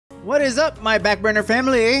What is up, my backburner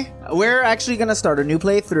family? We're actually gonna start a new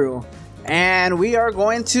playthrough, and we are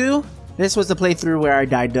going to... This was the playthrough where I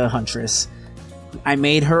died to Huntress. I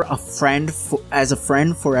made her a friend as a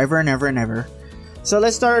friend forever and ever and ever. So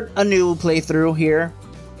let's start a new playthrough here.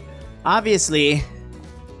 Obviously,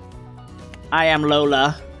 I am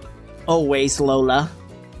Lola. Always Lola.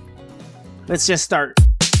 Let's just start.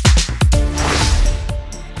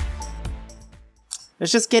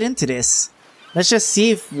 Let's just get into this. Let's just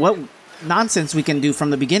see what nonsense we can do from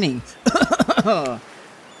the beginning.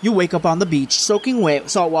 You wake up on the beach, soaking wet,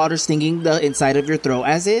 salt water stinging the inside of your throat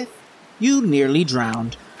as if you nearly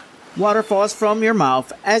drowned. Water falls from your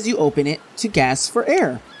mouth as you open it to gasp for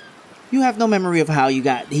air. You have no memory of how you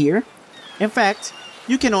got here. In fact,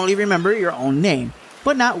 you can only remember your own name,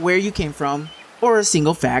 but not where you came from or a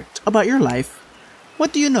single fact about your life.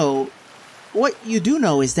 What do you know? What you do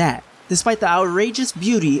know is that, despite the outrageous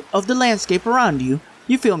beauty of the landscape around you,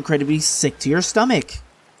 you feel incredibly sick to your stomach.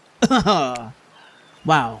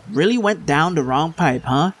 Wow, really went down the wrong pipe,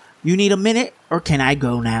 huh? You need a minute, or can I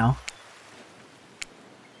go now?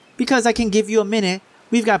 Because I can give you a minute.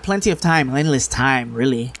 We've got plenty of time, endless time,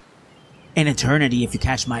 really. An eternity if you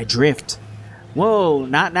catch my drift. Whoa,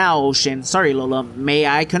 not now, Ocean. Sorry, Lola. May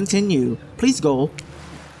I continue? Please go.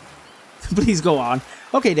 Please go on.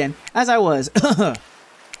 Okay then, as I was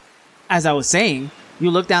saying, you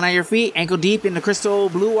look down at your feet, ankle deep in the crystal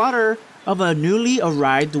blue water of a newly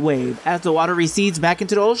arrived wave. As the water recedes back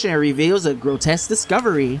into the ocean, it reveals a grotesque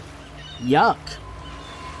discovery. Yuck.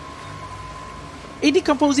 A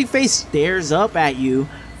decomposing face stares up at you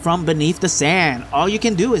from beneath the sand. All you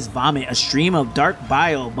can do is vomit a stream of dark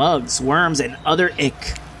bile, bugs, worms, and other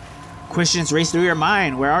ick. Questions race through your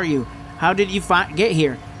mind. Where are you? How did you get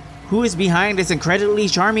here? Who is behind this incredibly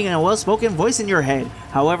charming and well-spoken voice in your head?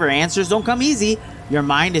 However, answers don't come easy. Your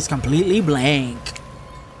mind is completely blank.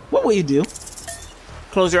 What will you do?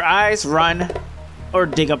 Close your eyes, run, or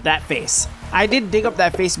dig up that face. I did dig up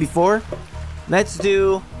that face before. Let's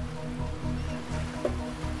do...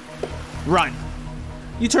 run.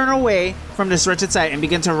 You turn away from this wretched sight and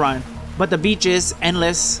begin to run, but the beach is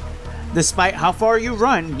endless. Despite how far you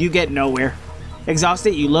run, you get nowhere.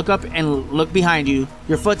 Exhausted, you look up and look behind you,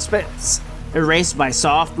 your footsteps erased by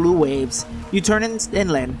soft blue waves. You turn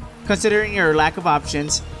inland. Considering your lack of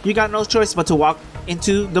options, you got no choice but to walk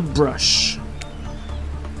into the brush.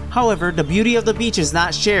 However, the beauty of the beach is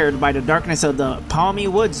not shared by the darkness of the palmy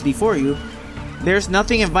woods before you. There's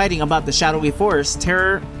nothing inviting about the shadowy forest.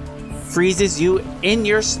 Terror freezes you in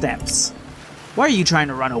your steps. Why are you trying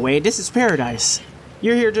to run away? This is paradise.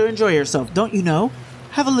 You're here to enjoy yourself, don't you know?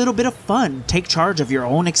 Have a little bit of fun. Take charge of your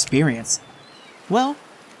own experience. Well,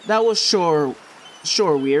 that was sure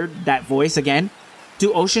weird, that voice again.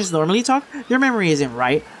 Do oceans normally talk? Your memory isn't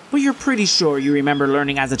right, but you're pretty sure you remember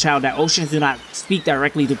learning as a child that oceans do not speak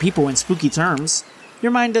directly to people in spooky terms.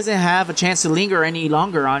 Your mind doesn't have a chance to linger any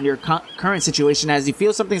longer on your current situation as you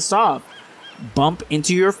feel something soft bump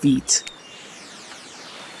into your feet.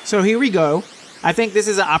 So here we go. I think this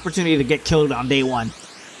is an opportunity to get killed on day one.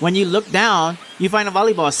 When you look down, you find a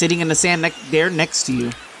volleyball sitting in the sand there next to you.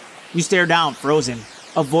 You stare down, frozen.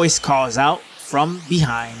 A voice calls out from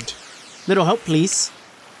behind. Little help, please.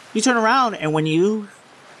 You turn around, and when you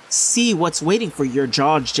see what's waiting for you, your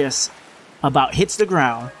jaw just about hits the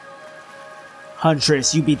ground.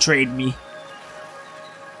 Huntress, you betrayed me.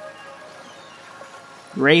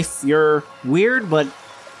 Wraith, you're weird, but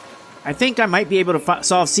I think I might be able to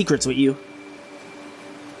solve secrets with you.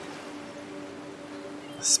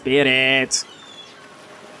 Spirit.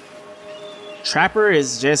 Trapper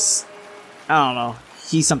is just... I don't know.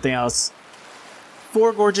 He's something else.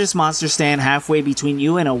 4 gorgeous monsters stand halfway between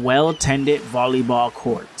you and a well-tended volleyball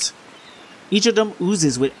court. Each of them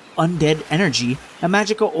oozes with undead energy, a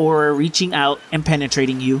magical aura reaching out and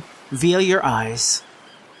penetrating you via your eyes.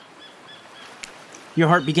 Your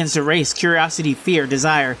heart begins to race, curiosity, fear,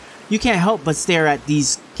 desire. You can't help but stare at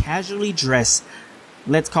these casually dressed,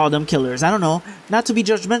 let's call them killers. I don't know, not to be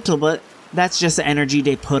judgmental, but that's just the energy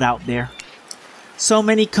they put out there. So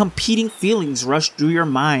many competing feelings rush through your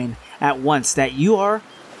mind at once that you are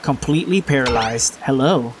completely paralyzed.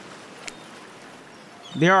 Hello.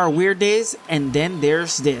 There are weird days, and then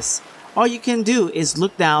there's this. All you can do is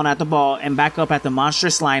look down at the ball and back up at the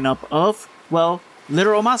monstrous lineup of, well,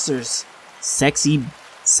 literal monsters. Sexy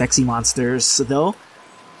monsters, though.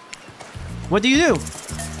 What do?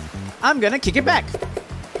 I'm gonna kick it back.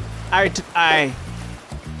 I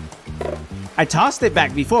tossed it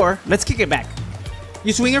back before. Let's kick it back.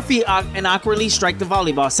 You swing your feet out and awkwardly strike the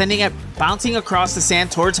volleyball, sending it bouncing across the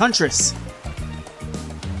sand towards Huntress.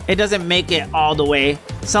 It doesn't make it all the way,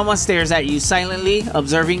 Someone stares at you silently,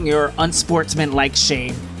 observing your unsportsmanlike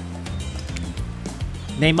shame.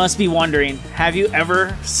 They must be wondering, have you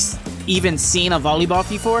ever even seen a volleyball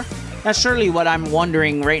before? That's surely what I'm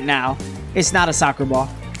wondering right now. It's not a soccer ball.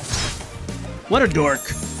 What a dork.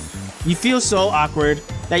 You feel so awkward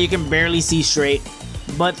that you can barely see straight.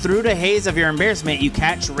 But through the haze of your embarrassment, you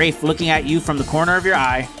catch Wraith looking at you from the corner of your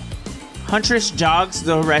eye. Huntress jogs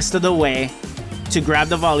the rest of the way to grab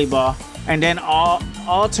the volleyball, and then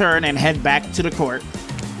all turn and head back to the court.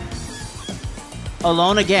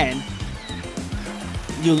 Alone again,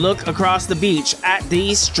 you look across the beach at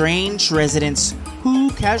these strange residents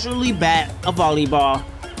who casually bat a volleyball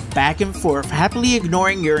back and forth, happily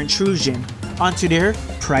ignoring your intrusion onto their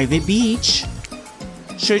private beach.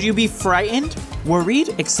 Should you be frightened, worried,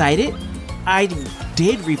 excited? I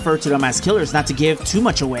did refer to them as killers not to give too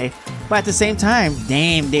much away, but at the same time,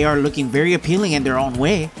 damn, they are looking very appealing in their own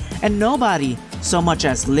way, and nobody so much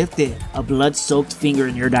as lifted a blood-soaked finger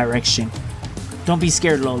in your direction. Don't be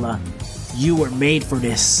scared, Lola. You were made for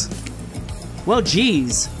this. Well,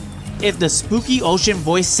 geez. If the spooky ocean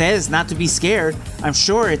voice says not to be scared, I'm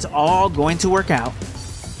sure it's all going to work out.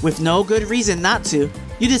 With no good reason not to,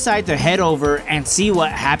 you decide to head over and see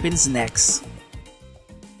what happens next.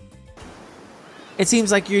 It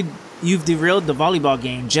seems like you've derailed the volleyball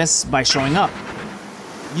game just by showing up.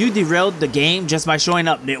 You derailed the game just by showing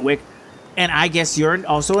up, nitwick. And I guess you're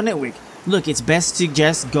also a nitwick. Look, it's best to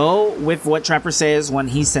just go with what Trapper says when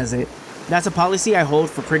he says it. That's a policy I hold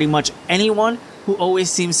for pretty much anyone who always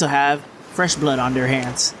seems to have fresh blood on their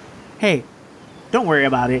hands. Hey, don't worry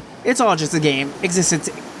about it. It's all just a game. Existence,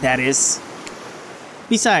 that is.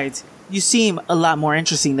 Besides, you seem a lot more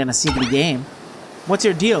interesting than a simple game. What's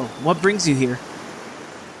your deal? What brings you here?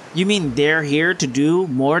 You mean they're here to do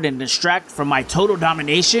more than distract from my total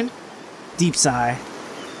domination? Deep sigh.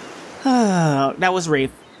 That was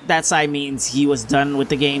Wraith. That sigh means he was done with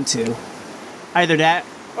the game too. Either that,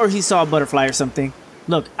 or he saw a butterfly or something.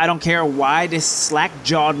 Look, I don't care why this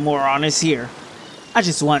slack-jawed moron is here. I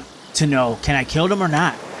just want to know, can I kill them or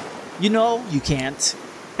not? You know you can't.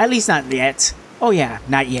 At least not yet. Oh yeah,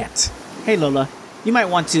 not yet. Hey Lola, you might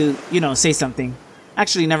want to, say something.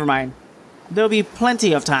 Actually, never mind. There'll be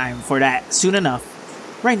plenty of time for that soon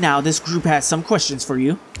enough. Right now, this group has some questions for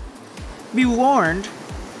you. Be warned.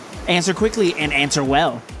 Answer quickly and answer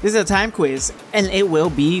well. This is a time quiz, and it will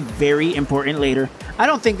be very important later. I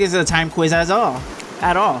don't think this is a time quiz at all.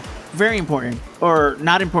 Very important, or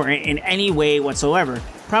not important in any way whatsoever.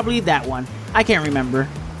 Probably that one. I can't remember.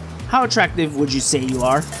 How attractive would you say you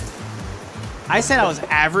are? I said I was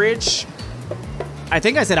average. I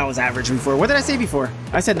think I said I was average before. What did I say before?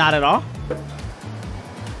 I said not at all.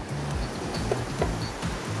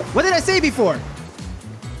 What did I say before?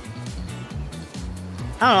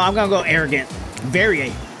 I don't know, I'm gonna go arrogant.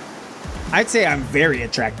 Very. I'd say I'm very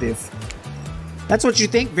attractive. That's what you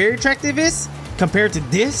think very attractive is? Compared to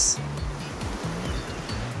this?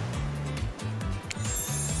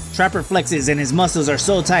 Trapper flexes and his muscles are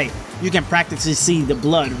so tight, you can practically see the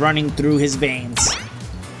blood running through his veins.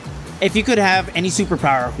 If you could have any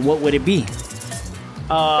superpower, what would it be?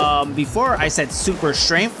 Before I said super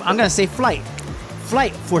strength, I'm gonna say flight.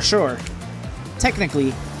 Flight, for sure.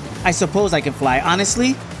 Technically, I suppose I can fly.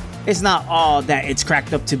 Honestly, it's not all that it's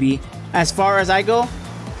cracked up to be. As far as I go,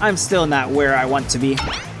 I'm still not where I want to be.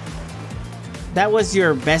 That was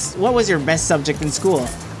your best. What was your best subject in school?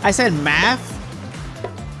 I said math,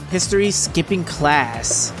 history, skipping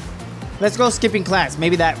class. Let's go skipping class.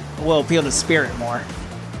 Maybe that will appeal to Spirit more.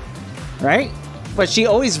 Right? But she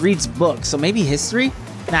always reads books, so maybe history?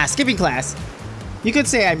 Nah, skipping class. You could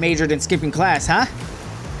say I majored in skipping class, huh?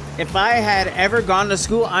 If I had ever gone to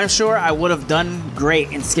school, I'm sure I would have done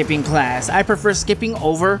great in skipping class. I prefer skipping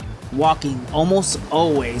over walking almost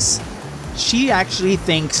always. She actually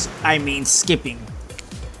thinks I mean skipping.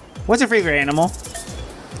 What's your favorite animal?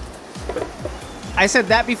 I said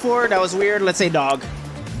that before, that was weird. Let's say dog.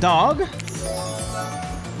 Dog?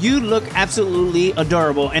 You look absolutely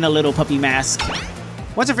adorable in a little puppy mask.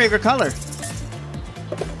 What's your favorite color?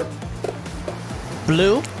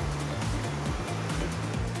 Blue?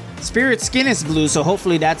 Spirit's skin is blue, so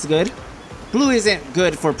hopefully that's good. Blue isn't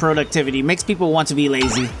good for productivity. Makes people want to be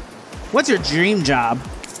lazy. What's your dream job?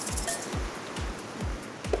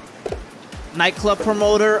 Nightclub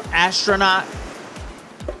promoter, astronaut.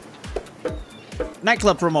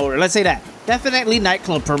 Nightclub promoter, let's say that. Definitely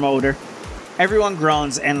nightclub promoter. Everyone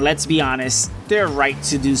groans, and let's be honest, they're right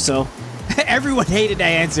to do so. Everyone hated that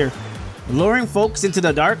answer. Luring folks into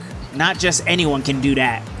the dark? Not just anyone can do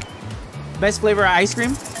that. Best flavor of ice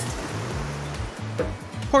cream?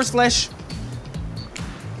 Horse flesh.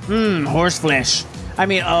 Horse flesh. I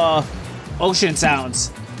mean, ocean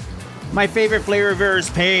sounds. My favorite flavor is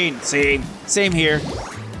pain. Same here.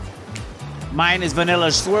 Mine is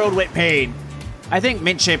vanilla swirled with pain. I think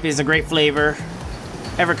mint chip is a great flavor.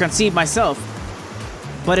 Ever conceived myself.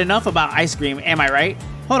 But enough about ice cream, am I right?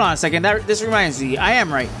 Hold on a second, this reminds me, I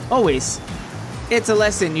am right, always. It's a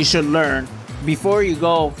lesson you should learn before you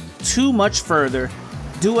go too much further.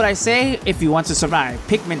 Do what I say if you want to survive.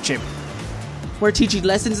 Pick mint chip. We're teaching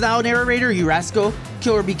lessons now, narrator, you rascal.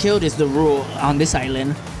 Kill or be killed is the rule on this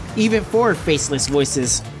island. Even for faceless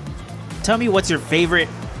voices. Tell me what's your favorite,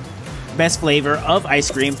 best flavor of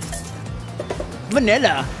ice cream.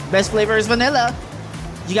 Vanilla. Best flavor is vanilla.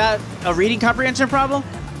 You got a reading comprehension problem?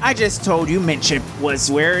 I just told you mint chip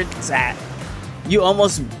was where it's at. You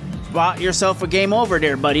almost bought yourself a game over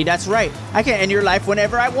there, buddy. That's right. I can end your life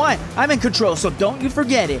whenever I want. I'm in control, so don't you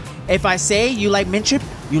forget it. If I say you like mint chip,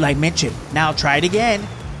 you like mint chip. Now try it again.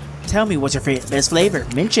 Tell me what's your favorite best flavor.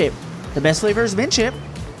 Mint chip. The best flavor is mint chip.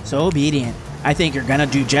 So obedient. I think you're gonna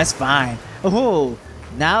do just fine. Oh,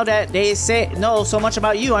 now that they know so much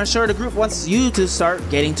about you, I'm sure the group wants you to start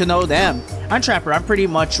getting to know them. I'm Trapper. I'm pretty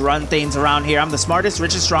much run things around here. I'm the smartest,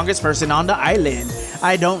 richest, strongest person on the island.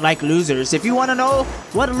 I don't like losers. If you want to know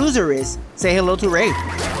what a loser is, say hello to Wraith.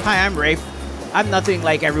 Hi, I'm Wraith. I'm nothing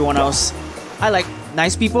like everyone else. I like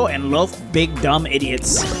nice people and loaf big dumb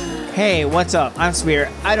idiots. Hey, what's up? I'm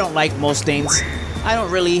Spirit. I don't like most things. I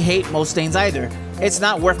don't really hate most things either. It's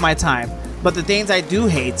not worth my time. But the things I do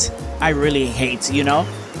hate, I really hate, you know?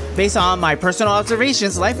 Based on my personal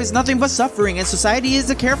observations, life is nothing but suffering, and society is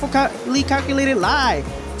a carefully calculated lie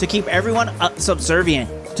to keep everyone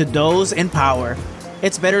subservient to those in power.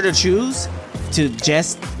 It's better to choose to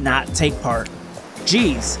just not take part.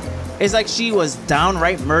 Jeez, it's like she was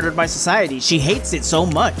downright murdered by society. She hates it so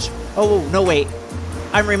much. Oh, no, wait.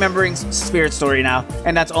 I'm remembering Spirit's story now,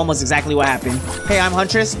 and that's almost exactly what happened. Hey, I'm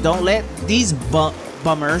Huntress. Don't let these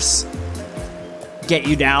bummers get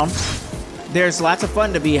you down. There's lots of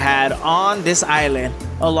fun to be had on this island,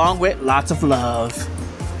 along with lots of love.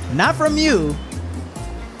 Not from you.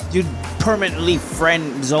 You permanently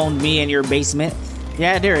friend-zoned me in your basement.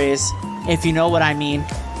 Yeah, there is, if you know what I mean.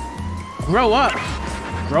 Grow up.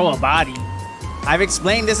 Grow a body. I've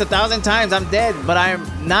explained this 1,000 times. I'm dead, but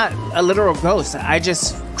I'm not a literal ghost. I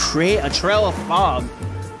just create a trail of fog.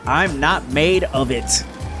 I'm not made of it.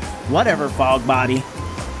 Whatever, fog body.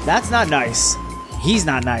 That's not nice. He's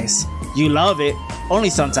not nice. You love it.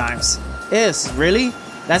 Only sometimes. Is, really?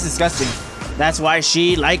 That's disgusting. That's why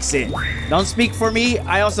she likes it. Don't speak for me.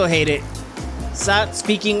 I also hate it. Stop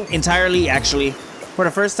speaking entirely, actually. For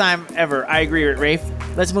the first time ever, I agree with Wraith.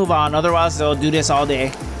 Let's move on, otherwise they'll do this all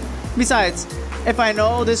day. Besides, if I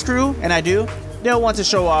know this crew, and I do, they'll want to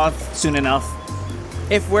show off soon enough.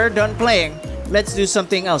 If we're done playing, let's do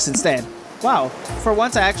something else instead. Wow, for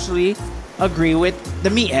once I actually agree with the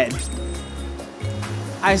meathead.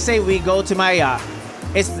 I say we go to my yacht.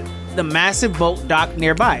 It's the massive boat dock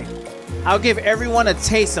nearby. I'll give everyone a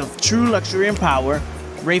taste of true luxury and power.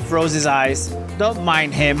 Wraith rolls his eyes. Don't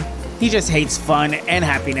mind him. He just hates fun and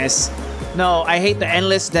happiness. No, I hate the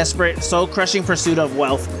endless, desperate, soul-crushing pursuit of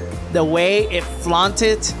wealth. The way it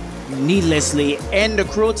flaunted needlessly, and the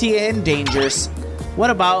cruelty and dangers. What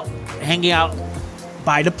about hanging out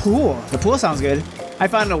by the pool? The pool sounds good. I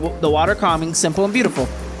found the water calming, simple, and beautiful.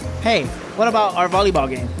 Hey, what about our volleyball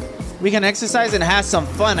game? We can exercise and have some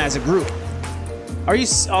fun as a group. Are you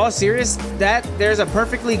all serious? There's a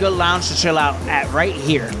perfectly good lounge to chill out at right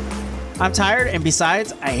here. I'm tired, and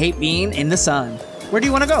besides, I hate being in the sun. Where do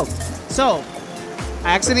you want to go? So,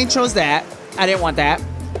 I accidentally chose that. I didn't want that.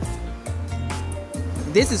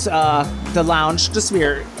 This is the lounge, the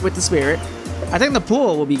spirit, with the spirit. I think the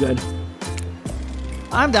pool will be good.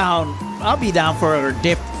 I'm down. I'll be down for a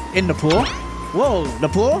dip in the pool. Whoa, the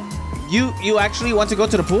pool? You actually want to go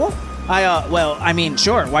to the pool? Well, I mean,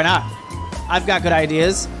 sure, why not? I've got good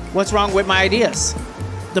ideas. What's wrong with my ideas?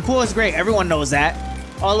 The pool is great, everyone knows that.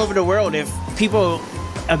 All over the world, if people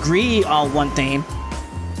agree on one thing,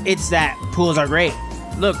 it's that pools are great.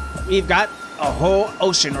 Look, we've got a whole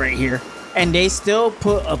ocean right here, and they still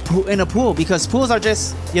put a pool in a pool because pools are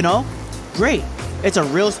just, you know, great. It's a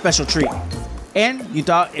real special treat. And you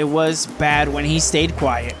thought it was bad when he stayed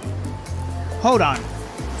quiet. Hold on,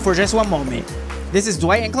 for just one moment. This is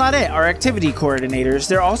Dwight and Claudette, our activity coordinators.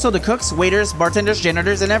 They're also the cooks, waiters, bartenders,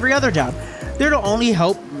 janitors, and every other job. They're the only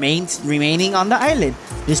hope remaining on the island.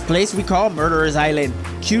 This place we call Murderer's Island.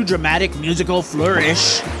 Cue dramatic musical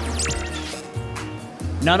flourish.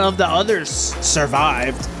 None of the others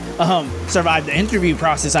survived. Survived the interview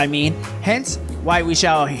process, I mean. Hence, why we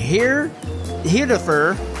shall hereafter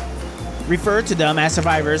refer to them as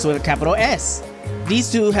survivors with a capital S.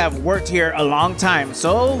 These two have worked here a long time,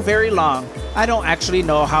 so very long. I don't actually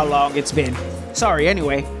know how long it's been. Sorry,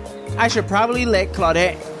 anyway. I should probably let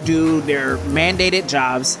Claudette do their mandated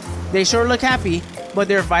jobs. They sure look happy, but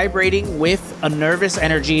they're vibrating with a nervous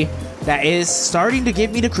energy that is starting to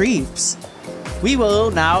give me the creeps. We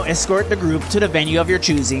will now escort the group to the venue of your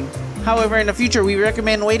choosing. However, in the future, we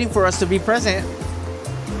recommend waiting for us to be present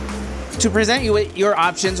to present you with your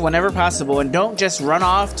options whenever possible, and don't just run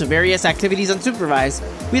off to various activities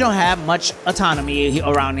unsupervised. We don't have much autonomy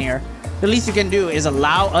around here. The least you can do is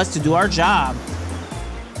allow us to do our job.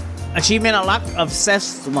 Achievement unlocked of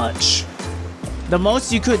Seth's much. The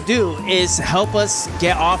most you could do is help us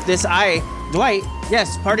get off this Dwight,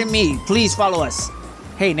 yes, pardon me, please follow us.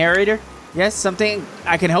 Hey, narrator, yes, something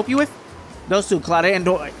I can help you with? Those two, Claudia and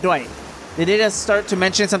Dwight. Did they just start to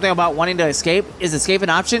mention something about wanting to escape? Is escape an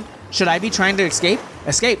option? Should I be trying to escape?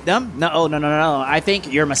 Escape them? No. I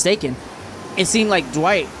think you're mistaken. It seemed like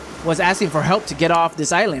Dwight was asking for help to get off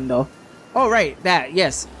this island, though. Oh, right.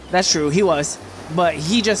 Yes. That's true. He was. But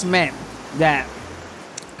he just meant that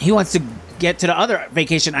he wants to get to the other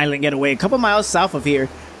vacation island getaway a couple miles south of here.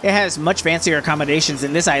 It has much fancier accommodations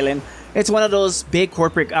than this island. It's one of those big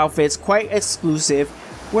corporate outfits, quite exclusive,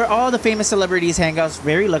 where all the famous celebrities hang out,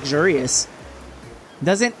 very luxurious.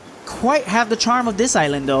 Doesn't quite have the charm of this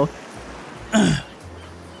island, though.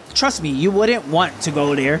 Trust me, you wouldn't want to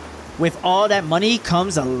go there. With all that money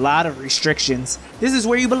comes a lot of restrictions. This is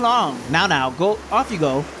where you belong. Now, go off you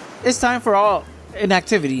go. It's time for an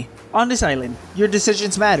activity on this island. Your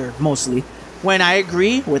decisions matter, mostly. When I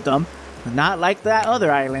agree with them, not like that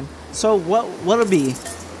other island. So what'll be?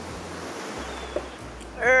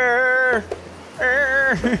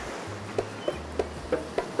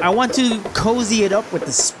 I want to cozy it up with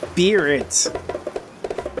the spirit.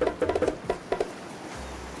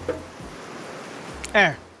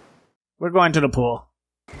 We're going to the pool.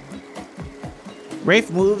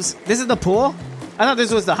 Wraith moves. This is the pool? I thought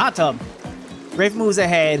this was the hot tub. Wraith moves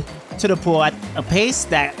ahead to the pool at a pace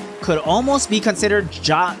that could almost be considered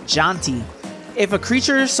jaunty. If a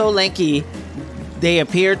creature so lanky they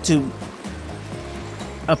appeared to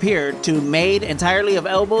made entirely of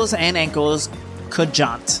elbows and ankles could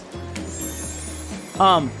jaunt.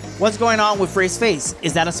 What's going on with Wraith's face?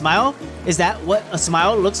 Is that a smile? Is that what a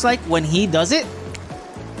smile looks like when he does it?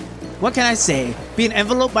 What can I say? Being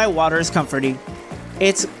enveloped by water is comforting.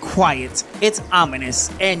 It's quiet, it's ominous,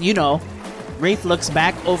 and you know, Wraith looks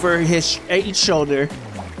back over each shoulder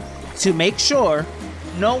to make sure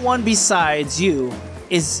no one besides you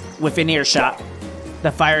is within earshot.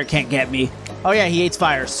 The fire can't get me. Oh yeah, he hates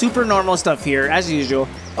fire. Super normal stuff here, as usual.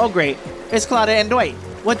 Oh great, it's Claudia and Dwight.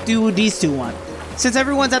 What do these two want? Since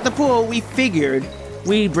everyone's at the pool, we figured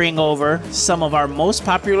we'd bring over some of our most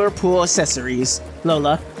popular pool accessories.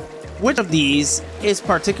 Lola, which of these is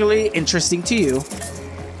particularly interesting to you?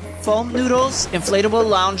 Foam noodles, inflatable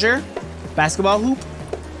lounger, basketball hoop,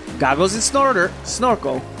 goggles and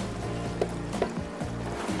snorkel.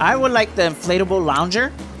 I would like the inflatable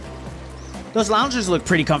lounger. Those loungers look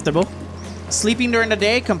pretty comfortable. Sleeping during the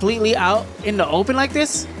day completely out in the open like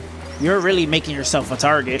this? You're really making yourself a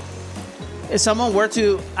target. If someone were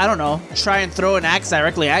to, I don't know, try and throw an axe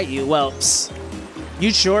directly at you, well,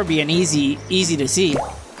 you'd sure be an easy to see.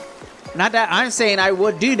 Not that I'm saying I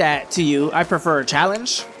would do that to you. I prefer a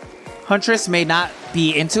challenge. Huntress may not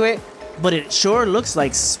be into it, but it sure looks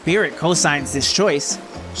like Spirit co-signs this choice,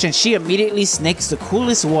 since she immediately snakes the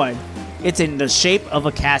coolest one. It's in the shape of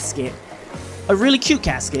a casket. A really cute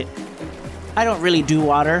casket. I don't really do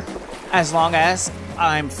water. As long as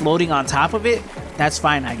I'm floating on top of it, that's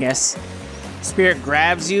fine, I guess. Spirit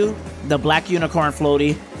grabs you, the black unicorn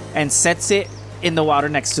floaty, and sets it in the water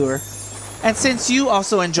next to her. And since you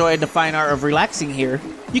also enjoy the fine art of relaxing here,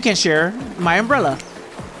 you can share my umbrella.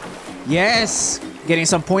 Yes, getting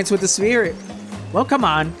some points with the Spirit. Well, come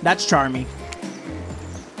on, that's charming.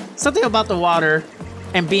 Something about the water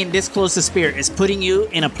and being this close to Spirit is putting you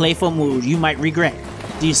in a playful mood you might regret.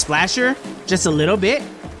 Do you splash her? Just a little bit?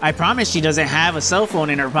 I promise she doesn't have a cell phone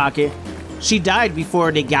in her pocket. She died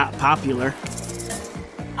before they got popular.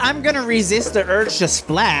 I'm gonna resist the urge to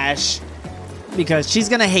splash because she's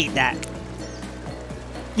gonna hate that.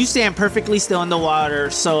 You stand perfectly still in the water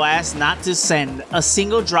so as not to send a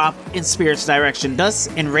single drop in Spirit's direction, thus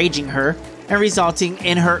enraging her and resulting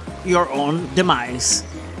in your own demise.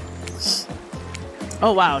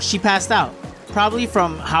 Oh wow, she passed out. Probably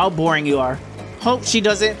from how boring you are. Hope she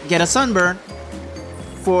doesn't get a sunburn.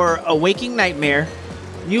 For a waking nightmare,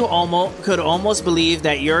 you could almost believe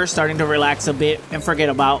that you're starting to relax a bit and forget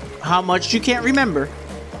about how much you can't remember.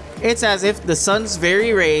 It's as if the sun's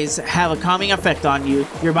very rays have a calming effect on you,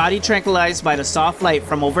 your body tranquilized by the soft light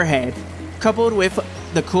from overhead, coupled with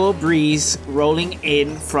the cool breeze rolling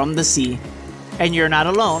in from the sea. And you're not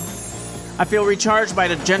alone. I feel recharged by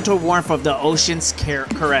the gentle warmth of the ocean's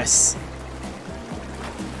caress.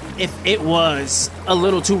 If it was a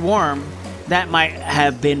little too warm, that might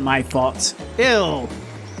have been my fault. Ew.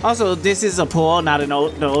 Also, this is a pool, not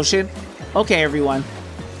the ocean. Okay, everyone.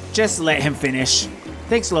 Just let him finish.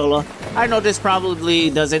 Thanks, Lola. I know this probably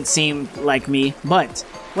doesn't seem like me, but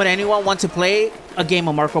would anyone want to play a game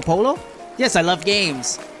of Marco Polo? Yes, I love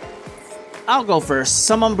games. I'll go first.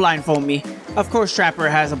 Someone blindfold me. Of course, Trapper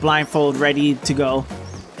has a blindfold ready to go.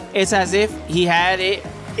 It's as if he had it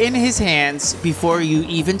in his hands before you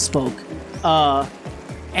even spoke.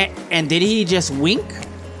 And did he just wink?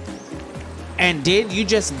 And did you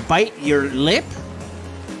just bite your lip?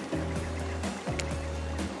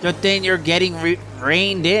 Good thing you're getting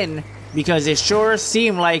reined in, because it sure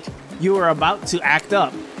seemed like you were about to act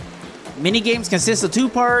up. Minigames consist of 2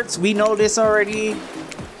 parts. We know this already.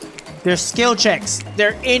 They're skill checks.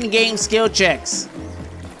 They're in-game skill checks.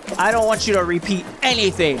 I don't want you to repeat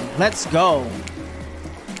anything. Let's go.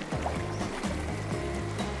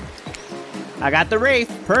 I got the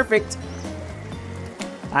Wraith. Perfect.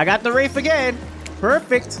 I got the Wraith again.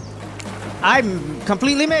 Perfect. I'm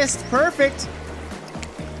completely missed. Perfect.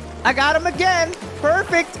 I got him again.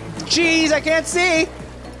 Perfect. Jeez, I can't see.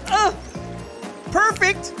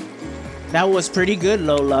 Perfect. That was pretty good,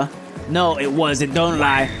 Lola. No, it wasn't. Don't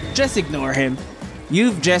lie. Just ignore him.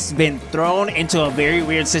 You've just been thrown into a very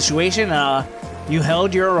weird situation. You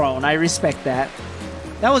held your own. I respect that.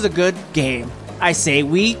 That was a good game. I say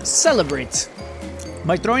we celebrate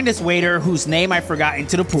by throwing this waiter whose name I forgot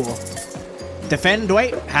into the pool. Defend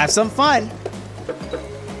Dwight. Have some fun.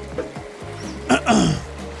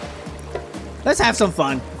 Let's have some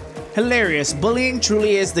fun. Hilarious. Bullying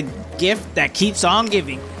truly is the gift that keeps on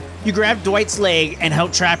giving. You grab Dwight's leg and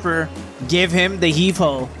help Trapper give him the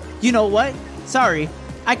heave-ho. You know what? Sorry,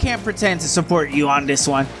 I can't pretend to support you on this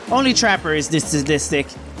one. Only Trapper is this sadistic.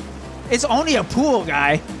 It's only a pool,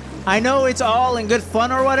 guy. I know it's all in good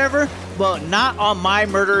fun or whatever, but not on my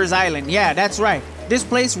Murderer's Island. Yeah, that's right. This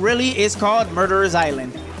place really is called Murderer's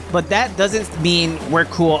Island. But that doesn't mean we're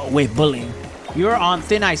cool with bullying. You're on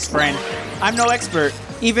thin ice, friend. I'm no expert,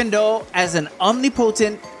 even though as an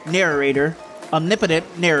omnipotent narrator,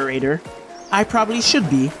 I probably should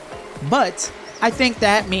be. But I think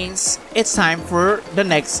that means it's time for the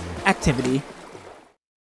next activity.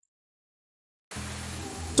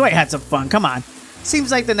 Dwight had some fun, come on. Seems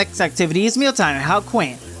like the next activity is mealtime. How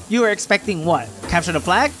quaint. You were expecting what? Capture the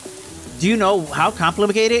flag? Do you know how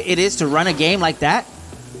complicated it is to run a game like that?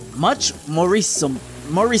 Much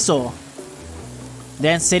moriso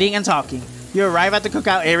than sitting and talking. You arrive at the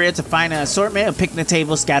cookout area to find an assortment of picnic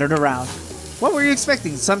tables scattered around. What were you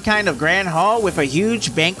expecting? Some kind of grand hall with a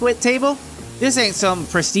huge banquet table? This ain't some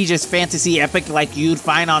prestigious fantasy epic like you'd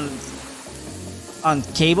find on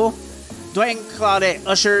cable. Dwight and Claudette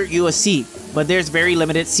usher you a seat, but there's very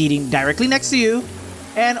limited seating directly next to you.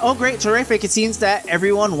 And oh great, terrific, it seems that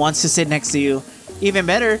everyone wants to sit next to you. Even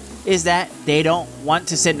better is that they don't want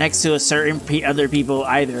to sit next to a certain other people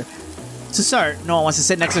either. To start, no one wants to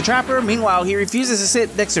sit next to Trapper. Meanwhile, he refuses to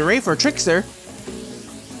sit next to Wraith or Trickster.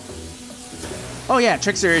 Oh yeah,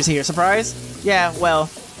 Trickster is here. Surprise? Yeah, well,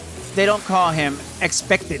 they don't call him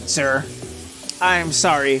expected, sir. I'm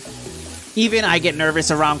sorry. Even I get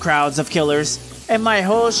nervous around crowds of killers, and my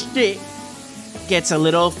whole shit gets a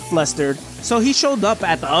little flustered. So he showed up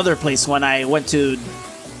at the other place when I went to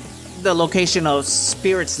the location of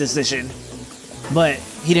Spirit's decision, but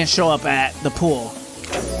he didn't show up at the pool.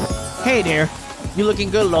 Hey there, you looking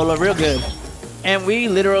good, Lola, real good. And we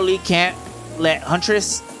literally can't let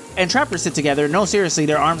Huntress and Trapper sit together. No, seriously,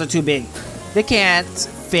 their arms are too big. They can't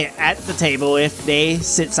fit at the table if they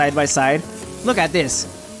sit side by side. Look at this.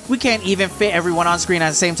 We can't even fit everyone on screen at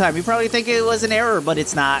the same time. You probably think it was an error, but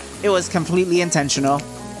it's not. It was completely intentional.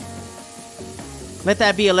 Let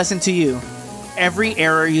that be a lesson to you. Every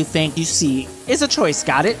error you think you see is a choice,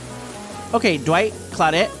 got it? Okay, Dwight,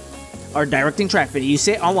 Claudette are directing traffic. You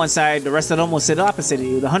sit on one side, the rest of them will sit opposite of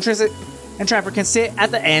you. The Huntress and Trapper can sit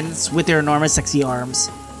at the ends with their enormous sexy arms.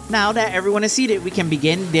 Now that everyone is seated, we can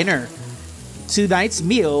begin dinner. Tonight's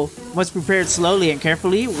meal was prepared slowly and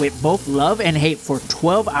carefully with both love and hate for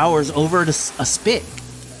 12 hours over a spit.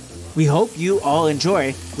 We hope you all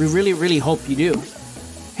enjoy. We really, really hope you do.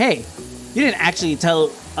 Hey, you didn't actually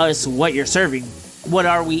tell us what you're serving. What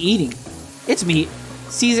are we eating? It's meat,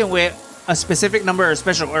 seasoned with a specific number of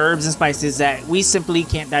special herbs and spices that we simply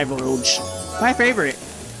can't divulge. My favorite.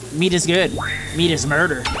 meat is good. Meat is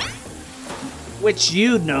murder. Which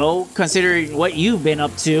you know, considering what you've been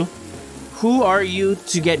up to. Who are you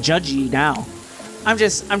to get judgy now? I'm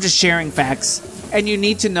just sharing facts. And you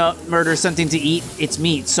need to know murder something to eat, it's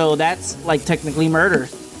meat. So that's like technically murder.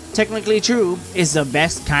 Technically true is the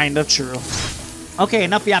best kind of true. Okay,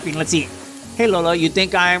 enough yapping, let's eat. Hey Lola, you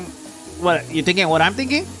think you thinking what I'm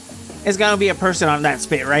thinking? It's gonna be a person on that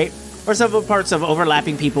spit, right? Or several parts of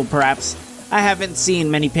overlapping people, perhaps. I haven't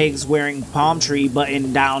seen many pigs wearing palm tree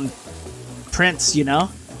button down prints, you know?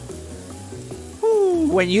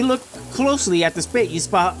 When you look closely at the spit, you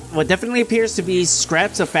spot what definitely appears to be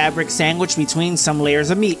scraps of fabric sandwiched between some layers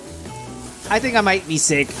of meat. I think I might be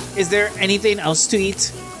sick. Is there anything else to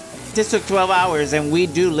eat? This took 12 hours and we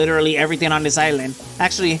do literally everything on this island.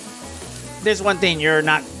 Actually, there's one thing you're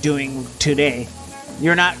not doing today.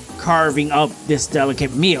 You're not carving up this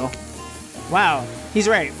delicate meal. Wow, he's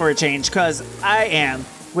right for a change, cause I am,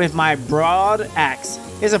 with my broad axe,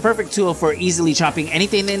 is a perfect tool for easily chopping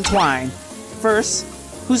anything in twine. First,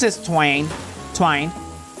 who says twine? Twine?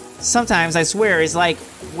 Sometimes I swear it's like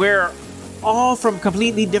we're all from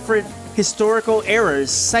completely different historical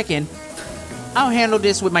eras. Second, I'll handle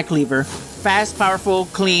this with my cleaver. Fast, powerful,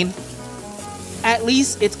 clean. At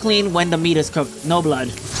least it's clean when the meat is cooked. No blood.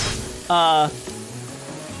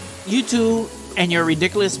 You two and your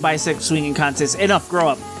ridiculous bicep swinging contest. Enough, grow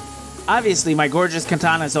up. Obviously, my gorgeous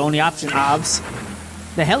katana is the only option, obs.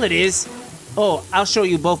 The hell it is. Oh, I'll show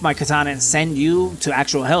you both my katana and send you to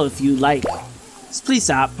actual hell if you like. Please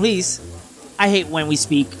stop, please. I hate when we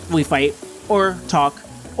speak, we fight, or talk,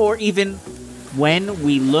 or even when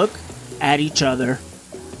we look at each other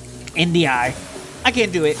in the eye. I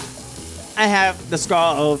can't do it. I have the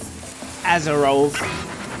skull of Azarov.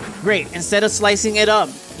 Great, instead of slicing it up,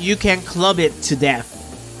 you can club it to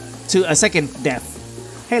death. To a second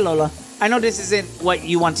death. Hey Lola, I know this isn't what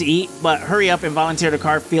you want to eat, but hurry up and volunteer to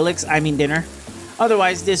carve dinner.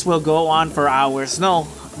 Otherwise, this will go on for hours. No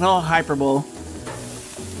hyperbole.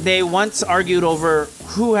 They once argued over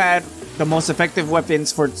who had the most effective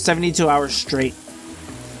weapons for 72 hours straight.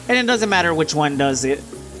 And it doesn't matter which one does it.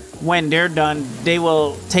 When they're done, they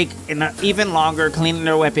will take even longer cleaning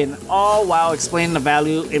their weapon, all while explaining the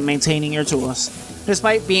value in maintaining your tools.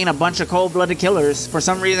 Despite being a bunch of cold-blooded killers, for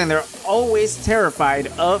some reason they're always terrified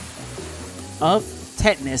of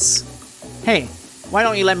tetanus. Hey, why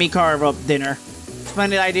don't you let me carve up dinner?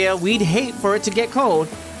 Splendid idea. We'd hate for it to get cold.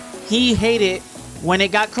 He hated when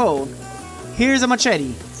it got cold. Here's a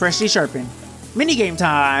machete, freshly sharpened. Minigame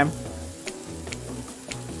time.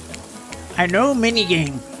 I know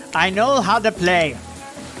minigame. I know how to play.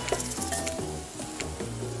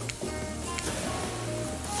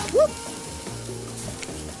 Whoop.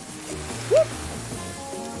 Whoop.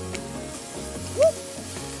 Whoop.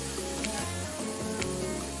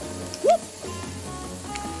 Whoop.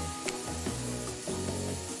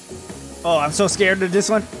 Oh, I'm so scared of this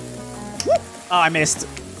one. Whoop. Oh, I missed.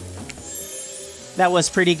 That was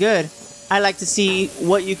pretty good. I'd like to see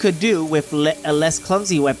what you could do with a less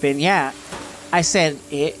clumsy weapon. Yeah, I said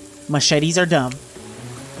it. Machetes are dumb.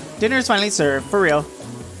 Dinner is finally served, for real.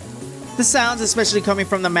 The sounds, especially coming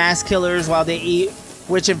from the mass killers while they eat,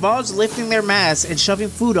 which involves lifting their masks and shoving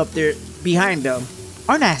food up there behind them,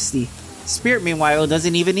 are nasty. Spirit, meanwhile,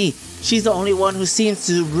 doesn't even eat. She's the only one who seems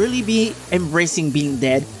to really be embracing being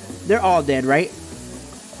dead. They're all dead, right?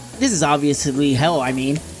 This is obviously hell, I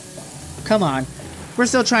mean. Come on. We're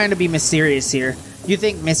still trying to be mysterious here. You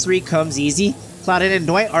think mystery comes easy? Claudette and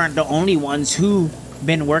Dwight aren't the only ones who've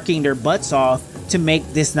been working their butts off to make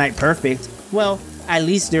this night perfect. Well, at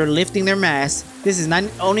least they're lifting their masks. This is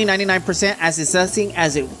only 99% as disgusting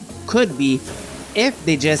as it could be if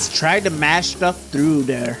they just tried to mash stuff through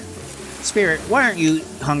there. Spirit, why aren't you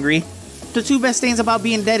hungry? The two best things about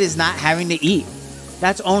being dead is not having to eat.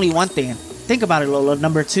 That's only one thing. Think about it, Lola.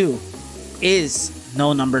 Number two is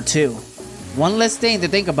no number two. One less thing to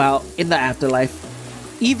think about in the afterlife.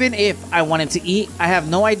 Even if I wanted to eat, I have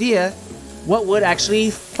no idea what would actually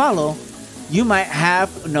follow. You might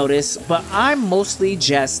have noticed, but I'm mostly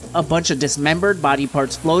just a bunch of dismembered body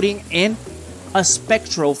parts floating in a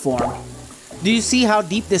spectral form. Do you see how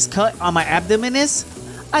deep this cut on my abdomen is?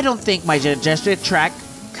 I don't think my digestive tract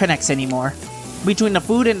connects anymore. Between the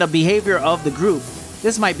food and the behavior of the group,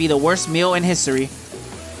 this might be the worst meal in history.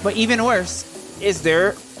 But even worse is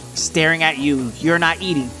they're staring at you. You're not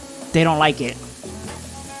eating. They don't like it.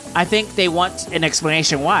 I think they want an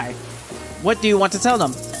explanation why. What do you want to tell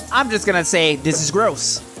them? I'm just gonna say this is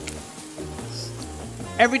gross.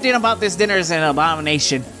 Everything about this dinner is an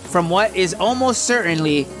abomination. From what is almost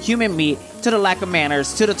certainly human meat, to the lack of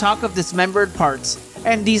manners, to the talk of dismembered parts.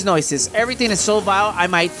 And these noises, everything is so vile I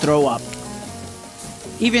might throw up.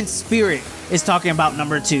 Even Spirit is talking about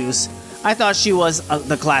number 2s. I thought she was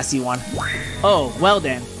the classy one. Oh, well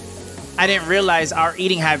then. I didn't realize our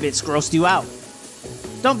eating habits grossed you out.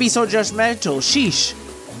 Don't be so judgmental, sheesh.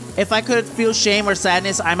 If I could feel shame or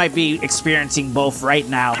sadness, I might be experiencing both right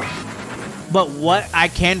now. But what I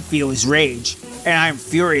can feel is rage, and I'm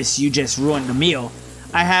furious you just ruined the meal.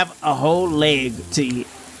 I have a whole leg to eat.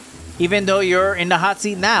 Even though you're in the hot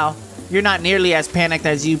seat now, you're not nearly as panicked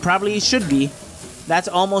as you probably should be. That's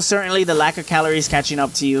almost certainly the lack of calories catching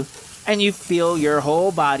up to you, and you feel your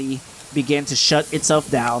whole body begin to shut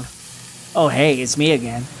itself down. Oh hey, it's me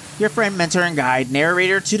again. Your friend, mentor, and guide,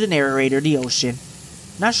 narrator to the narrator, the ocean.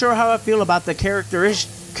 Not sure how I feel about the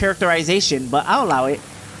characterization, but I'll allow it.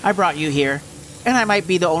 I brought you here, and I might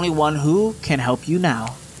be the only one who can help you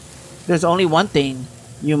now. There's only one thing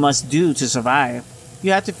you must do to survive.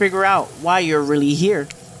 You have to figure out why you're really here.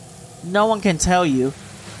 No one can tell you,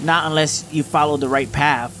 not unless you follow the right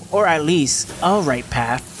path, or at least a right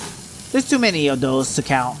path. There's too many of those to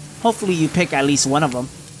count. Hopefully you pick at least one of them,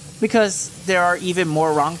 because there are even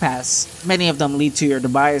more wrong paths. Many of them lead to your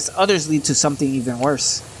demise, others lead to something even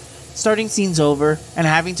worse. Starting scenes over and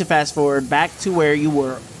having to fast forward back to where you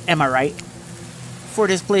were, am I right? For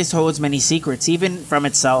this place holds many secrets, even from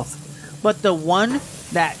itself. But the one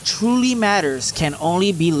that truly matters can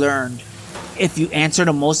only be learned if you answer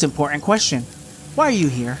the most important question. Why are you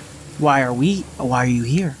here? Why are you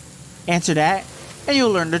here? Answer that and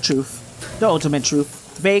you'll learn the truth. The ultimate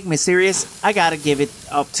truth. Vague, mysterious, I gotta give it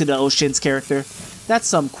up to the Ocean's character. That's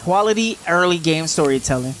some quality early game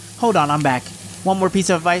storytelling. Hold on, I'm back. One more piece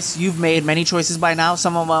of advice. You've made many choices by now.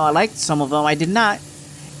 Some of them I liked, some of them I did not.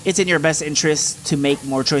 It's in your best interest to make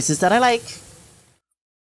more choices that I like.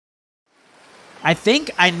 I think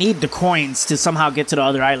I need the coins to somehow get to the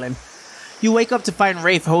other island. You wake up to find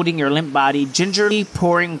Wraith holding your limp body, gingerly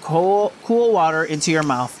pouring cool water into your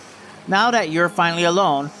mouth. Now that you're finally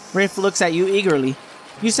alone, Wraith looks at you eagerly.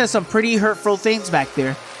 You said some pretty hurtful things back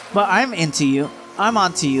there, but I'm into you. I'm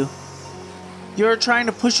onto you. You're trying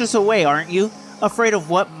to push us away, aren't you? Afraid of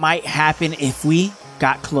what might happen if we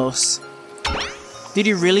got close. Did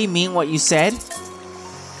you really mean what you said?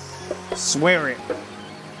 Swear it.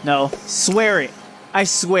 No, swear it. I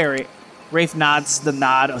swear it. Wraith nods the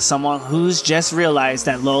nod of someone who's just realized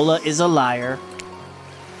that Lola is a liar.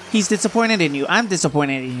 He's disappointed in you. I'm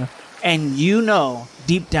disappointed in you. And you know,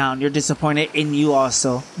 deep down, you're disappointed in you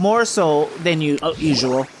also. More so than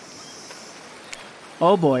usual.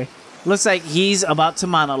 Oh boy. Looks like he's about to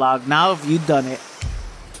monologue. Now have you done it?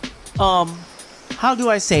 How do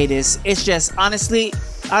I say this? It's just, honesty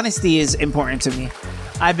is important to me.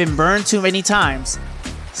 I've been burned too many times.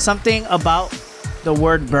 Something about the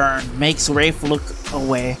word burn makes Wraith look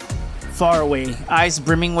away. Far away, eyes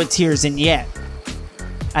brimming with tears, and yet,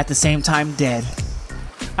 at the same time, dead.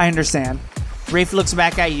 I understand. Wraith looks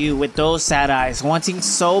back at you with those sad eyes, wanting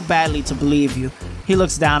so badly to believe you. He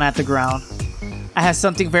looks down at the ground. I have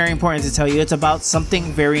something very important to tell you. It's about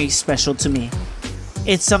something very special to me.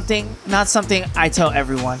 It's something, not something I tell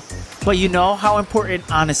everyone, but you know how important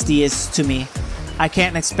honesty is to me. I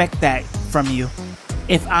can't expect that from you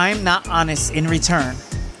if I'm not honest in return.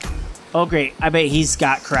 Oh great, I bet he's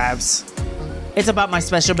got crabs. It's about my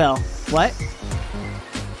special bell. What?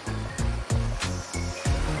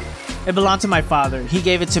 It belonged to my father. He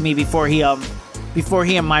gave it to me before he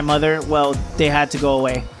and my mother, well, they had to go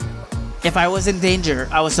away. If I was in danger,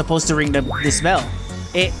 I was supposed to ring this bell.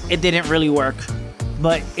 It didn't really work,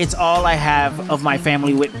 but it's all I have of my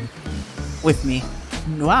family with me.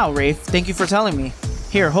 Wow, Wraith, thank you for telling me.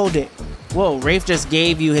 Here, hold it. Whoa, Wraith just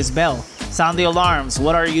gave you his bell. Sound the alarms.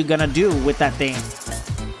 What are you gonna do with that thing?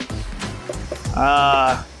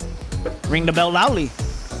 Ring the bell loudly.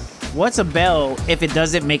 What's a bell if it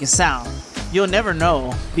doesn't make a sound? You'll never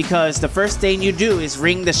know, because the first thing you do is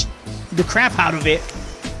ring the crap out of it.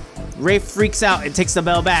 Wraith freaks out and takes the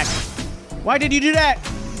bell back. Why did you do that?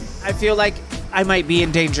 I feel like I might be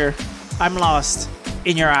in danger. I'm lost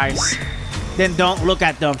in your eyes. Then don't look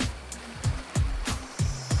at them.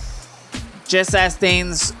 Just as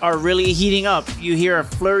things are really heating up, you hear a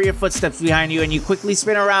flurry of footsteps behind you and you quickly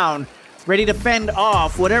spin around, ready to fend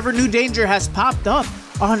off whatever new danger has popped up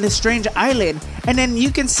on this strange island. And then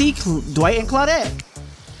you can see Dwight and Claudette,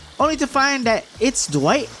 only to find that it's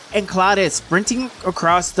Dwight and Claudette sprinting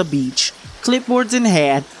across the beach, clipboards in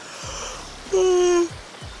hand.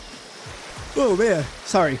 Oh man,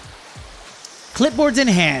 sorry. Clipboards in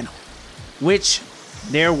hand, which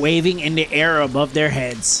they're waving in the air above their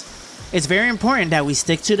heads. It's very important that we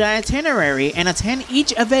stick to the itinerary and attend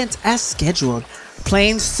each event as scheduled.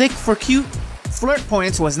 Playing sick for cute Flirt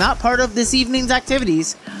points was not part of this evening's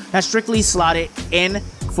activities. That's strictly slotted in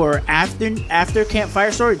for after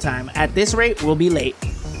campfire story time. At this rate, we'll be late.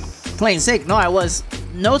 Plain sick. No, I was.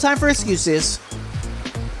 No time for excuses.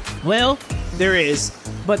 Well, there is,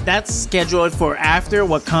 but that's scheduled for after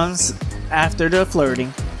what comes after the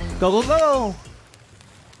flirting. Go, go, go!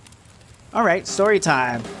 Alright, story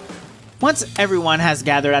time. Once everyone has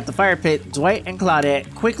gathered at the fire pit, Dwight and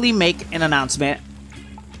Claudette quickly make an announcement.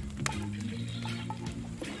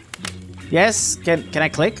 Yes, can I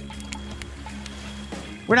click?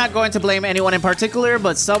 We're not going to blame anyone in particular,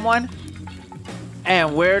 but someone.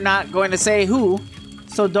 And we're not going to say who,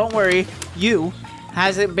 so don't worry, you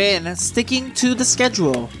hasn't been sticking to the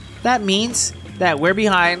schedule. That means that we're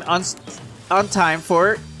behind on time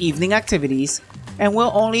for evening activities, and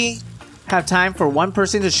we'll only have time for one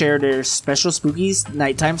person to share their special spooky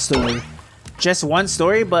nighttime story. Just one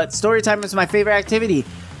story, but story time is my favorite activity.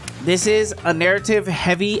 This is a narrative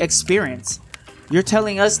heavy experience. You're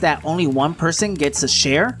telling us that only one person gets a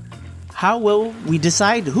share? How will we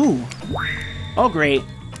decide who? Oh great,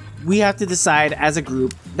 we have to decide as a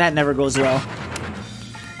group. That never goes well.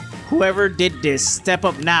 Whoever did this, step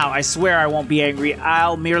up now. I swear I won't be angry.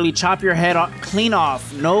 I'll merely chop your head clean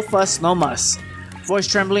off. No fuss, no muss. Voice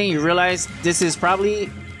trembling, you realize this is probably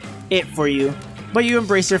it for you, but you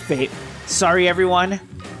embrace your fate. Sorry everyone.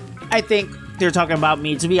 I think they're talking about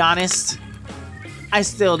me, to be honest. I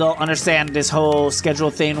still don't understand this whole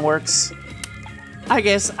schedule thing works. I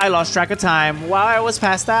guess I lost track of time while I was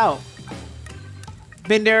passed out.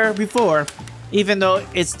 Been there before, even though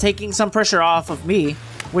it's taking some pressure off of me,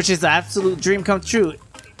 which is the absolute dream come true.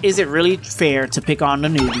 Is it really fair to pick on the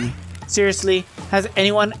newbie? Seriously, has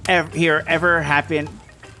anyone anything here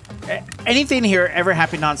ever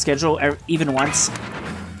happened on schedule even once?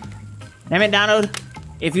 Damn it, Donald.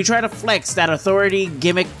 If you try to flex that authority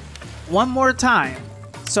gimmick one more time,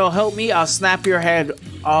 so help me, I'll snap your head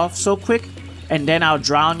off so quick, and then I'll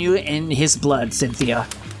drown you in his blood, Cynthia.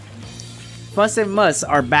 Fuss and Muss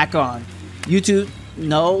are back on. You two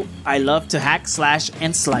know I love to hack, slash,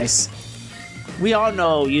 and slice. We all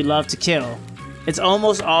know you love to kill. It's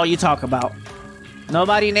almost all you talk about.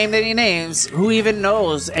 Nobody named any names. Who even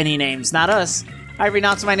knows any names? Not us. I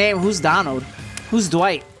renounce my name. Who's Donald? Who's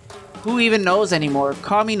Dwight? Who even knows anymore?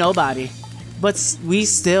 Call me nobody. But we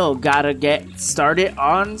still gotta get started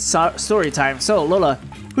on story time. So, Lola,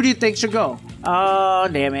 who do you think should go? Oh,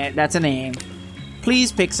 damn it. That's a name.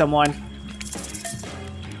 Please pick someone.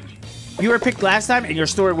 You were picked last time and your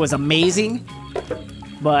story was amazing.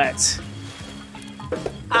 But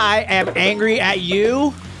I am angry at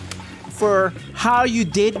you for how you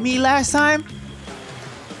did me last time.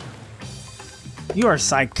 You are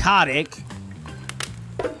psychotic.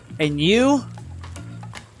 And you?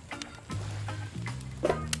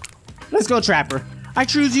 Let's go, Trapper. I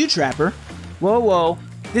choose you, Trapper. Whoa, whoa.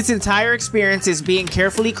 This entire experience is being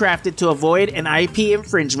carefully crafted to avoid an IP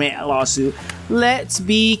infringement lawsuit. Let's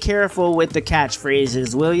be careful with the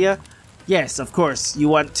catchphrases, will ya? Yes, of course, you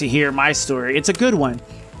want to hear my story. It's a good one.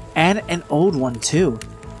 And an old one, too.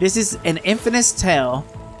 This is an infamous tale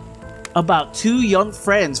about two young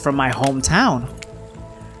friends from my hometown.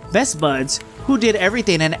 Best buds who did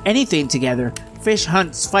everything and anything together. Fish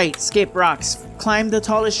hunts, fight, skip rocks, climb the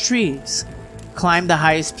tallest trees, climb the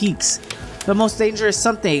highest peaks. The most dangerous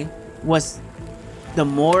something was the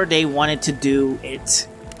more they wanted to do it.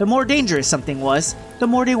 The more dangerous something was, the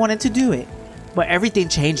more they wanted to do it. But everything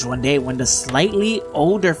changed one day when the slightly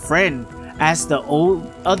older friend asked the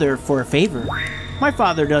other for a favor. My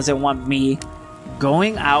father doesn't want me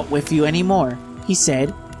going out with you anymore. He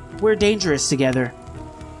said, we're dangerous together.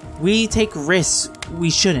 We take risks we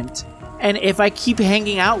shouldn't. And if I keep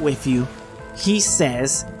hanging out with you, he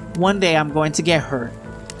says, one day I'm going to get hurt.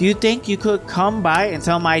 Do you think you could come by and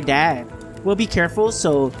tell my dad? We'll be careful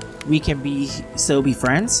so we can still be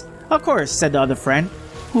friends? Of course, said the other friend,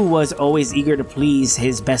 who was always eager to please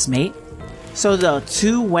his best mate. So the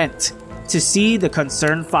two went to see the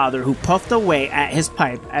concerned father, who puffed away at his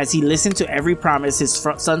pipe as he listened to every promise his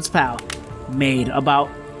son's pal made about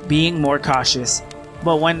being more cautious.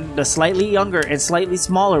 But when the slightly younger and slightly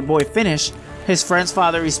smaller boy finished, his friend's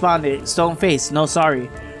father responded, stone-faced, no sorry.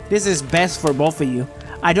 This is best for both of you.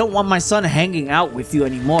 I don't want my son hanging out with you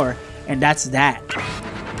anymore, and that's that.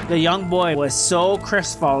 The young boy was so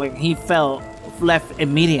crestfallen he left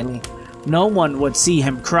immediately. No one would see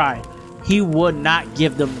him cry. He would not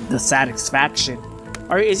give them the satisfaction.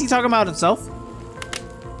 Is he talking about himself?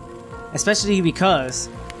 Especially because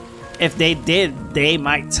if they did, they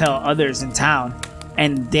might tell others in town,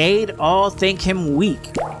 and they'd all think him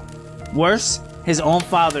weak. Worse, His own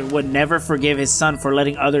father would never forgive his son for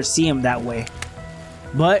letting others see him that way.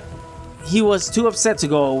 But he was too upset to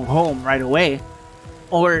go home right away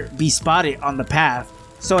or be spotted on the path.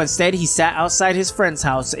 So instead he sat outside his friend's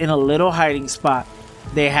house in a little hiding spot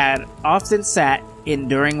they had often sat in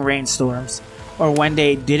during rainstorms, or when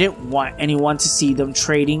they didn't want anyone to see them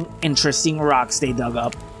trading interesting rocks they dug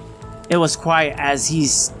up. It was quiet as he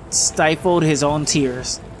stifled his own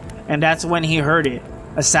tears, and that's when he heard it,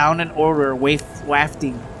 a sound and odor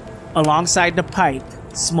wafting alongside the pipe,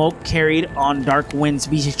 smoke carried on Dark Wind's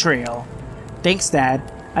betrayal. Thanks, Dad.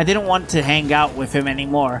 I didn't want to hang out with him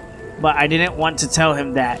anymore, but I didn't want to tell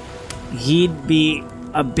him that. He'd be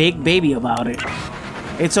a big baby about it.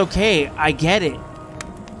 It's okay, I get it.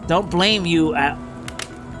 Don't blame you at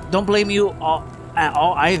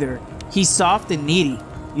all either. He's soft and needy.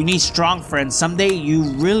 You need strong friends. Someday you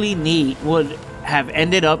really would have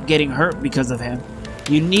ended up getting hurt because of him.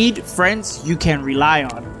 You need friends you can rely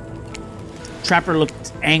on. Trapper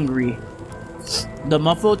looked angry. The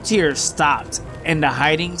muffled tears stopped, and the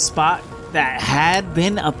hiding spot that had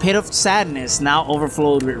been a pit of sadness now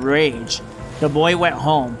overflowed with rage. The boy went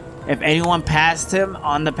home. If anyone passed him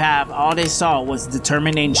on the path, all they saw was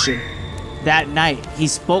determination. That night, he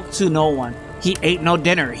spoke to no one. He ate no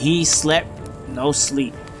dinner. He slept no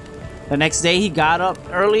sleep. The next day, he got up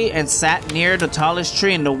early and sat near the tallest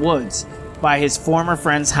tree in the woods by his former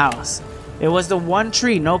friend's house. It was the one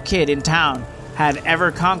tree no kid in town had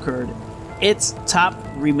ever conquered. Its top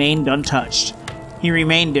remained untouched. He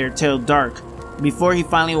remained there till dark before he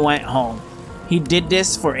finally went home. He did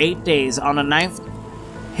this for 8 days. On the 9th,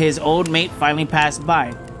 his old mate finally passed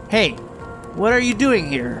by. "Hey, what are you doing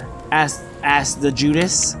here?" asked the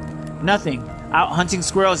Judas. "Nothing. Out hunting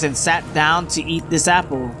squirrels and sat down to eat this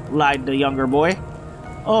apple," lied the younger boy.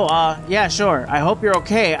 "Oh, yeah, sure. I hope you're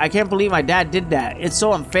okay. I can't believe my dad did that. It's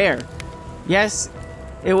so unfair." "Yes,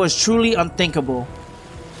 it was truly unthinkable,"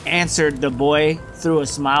 answered the boy through a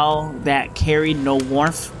smile that carried no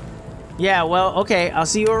warmth. "Yeah, well, okay, I'll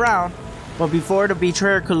see you around." But before the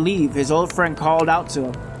betrayer could leave, his old friend called out to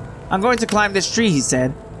him. "I'm going to climb this tree," he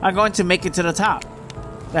said. "I'm going to make it to the top."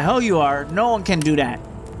 "The hell you are. No one can do that.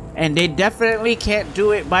 And they definitely can't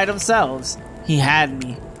do it by themselves." He had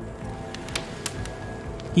me.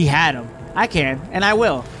 He had him. "I can, and I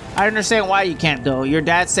will. I understand why you can't, though. Your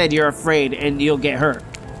dad said you're afraid and you'll get hurt."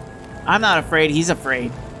 "I'm not afraid, he's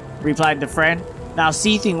afraid," replied the friend, now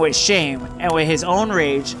seething with shame and with his own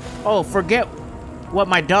rage. "Oh, forget what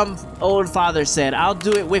my dumb old father said. I'll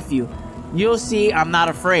do it with you. You'll see I'm not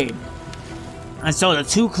afraid." And so the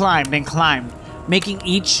two climbed and climbed, making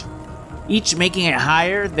each making it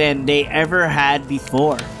higher than they ever had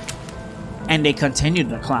before. And they continued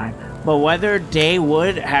to climb, but whether they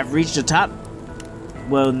would have reached the top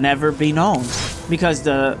will never be known, because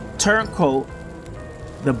the turncoat,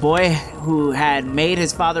 the boy who had made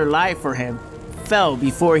his father lie for him, fell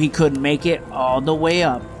before he could make it all the way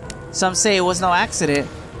up. Some say it was no accident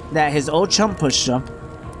that his old chum pushed him,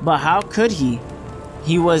 but how could he?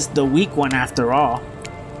 He was the weak one after all.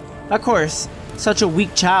 Of course, such a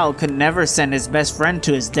weak child could never send his best friend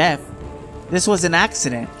to his death. This was an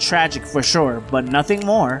accident, tragic for sure, but nothing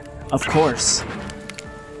more, of course.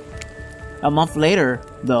 A month later,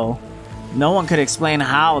 though, no one could explain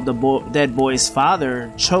how the dead boy's father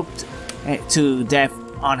choked to death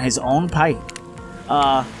on his own pipe.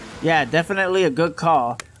 Yeah, definitely a good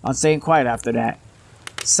call on staying quiet after that.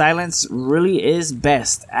 Silence really is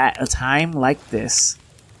best at a time like this.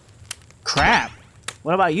 Crap!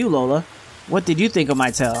 What about you, Lola? What did you think of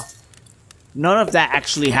my tale? None of that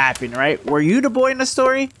actually happened, right? Were you the boy in the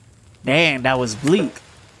story? Dang, that was bleak.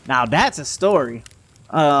 Now that's a story.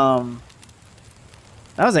 That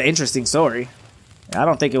was an interesting story. I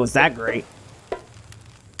don't think it was that great.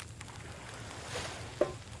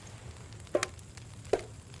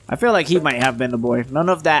 I feel like he might have been the boy. None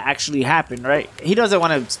of that actually happened, right? He doesn't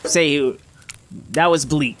want to say that was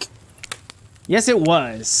bleak. Yes, it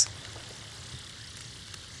was.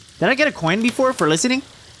 Did I get a coin before for listening?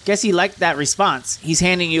 Guess he liked that response. He's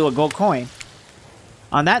handing you a gold coin.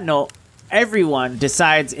 On that note, everyone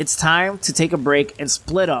decides it's time to take a break and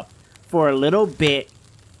split up for a little bit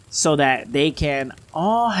so that they can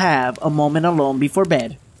all have a moment alone before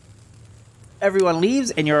bed. Everyone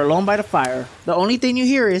leaves and you're alone by the fire. The only thing you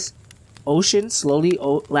hear is ocean slowly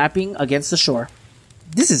lapping against the shore.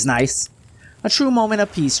 This is nice. A true moment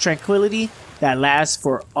of peace, tranquility that lasts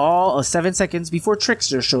for all of 7 seconds before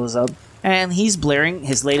Trickster shows up and he's blaring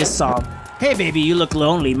his latest song. "Hey baby, you look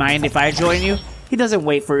lonely. Mind if I join you?" He doesn't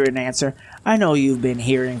wait for an answer. "I know you've been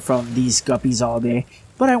hearing from these guppies all day,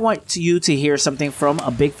 but I want you to hear something from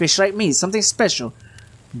a big fish like me, something special.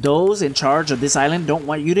 Those in charge of this island don't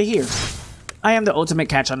want you to hear. I am the ultimate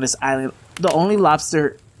catch on this island, the only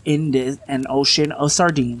lobster in an ocean of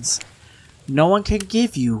sardines. No one can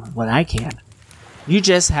give you what I can. You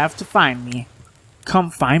just have to find me.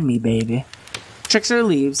 Come find me, baby. Trickster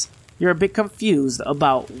leaves. You're a bit confused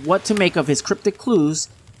about what to make of his cryptic clues,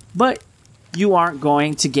 but you aren't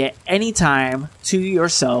going to get any time to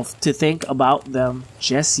yourself to think about them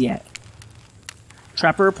just yet.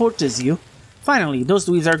 Trapper approaches you. Finally, those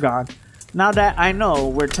dweebs are gone. Now that I know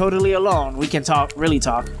we're totally alone, we can really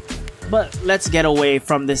talk. But let's get away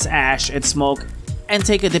from this ash and smoke and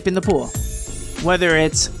take a dip in the pool. Whether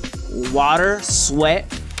it's water, sweat,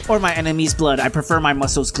 or my enemy's blood, I prefer my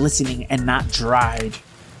muscles glistening and not dried.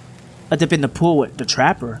 A dip in the pool with the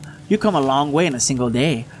trapper. You come a long way in a single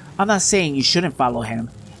day. I'm not saying you shouldn't follow him.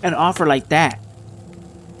 An offer like that.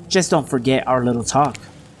 Just don't forget our little talk.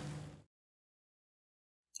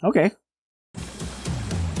 Okay.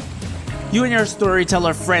 You and your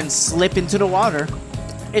storyteller friends slip into the water.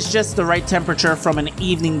 It's just the right temperature from an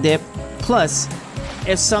evening dip. Plus,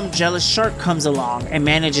 if some jealous shark comes along and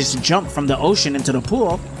manages to jump from the ocean into the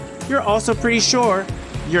pool, you're also pretty sure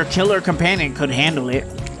your killer companion could handle it.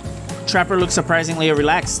 Trapper looks surprisingly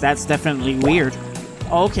relaxed. That's definitely weird.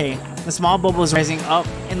 Okay, the small bubbles rising up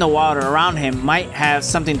in the water around him might have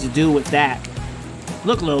something to do with that.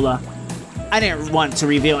 Look, Lola, I didn't want to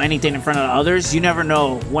reveal anything in front of the others. You never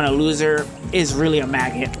know when a loser is really a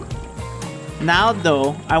maggot. Now,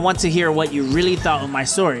 though, I want to hear what you really thought of my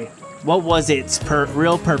story. What was its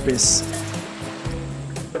real purpose?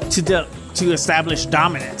 To establish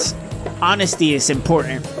dominance. Honesty is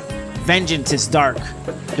important. Vengeance is dark.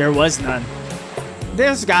 There was none.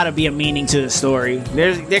 There's gotta be a meaning to the story.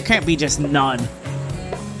 There can't be just none.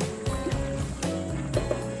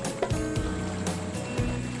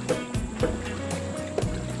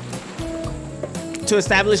 To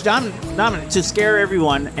establish dominance. To scare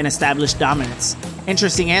everyone and establish dominance.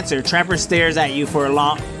 Interesting answer. Trapper stares at you for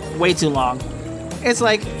way too long. It's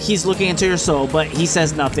like he's looking into your soul, but he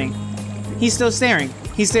says nothing. He's still staring.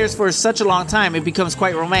 He stares for such a long time it becomes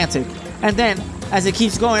quite romantic. And then, as it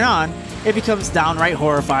keeps going on, it becomes downright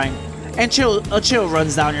horrifying. And a chill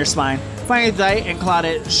runs down your spine. Finally, Dwight and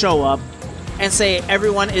Claudette show up and say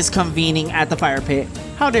everyone is convening at the fire pit.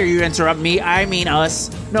 How dare you interrupt me? I mean us.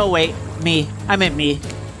 No, wait. Me. I meant me.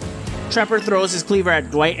 Trapper throws his cleaver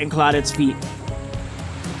at Dwight and Claudette's feet.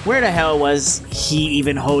 Where the hell was he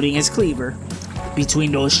even holding his cleaver?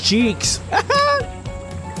 Between those cheeks.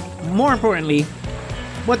 More importantly,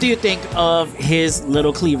 what do you think of his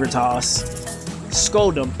little cleaver toss?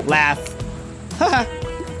 Scold him. Laugh. Haha.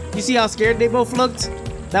 You see how scared they both looked?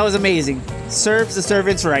 That was amazing. Serves the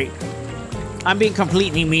servants right. I'm being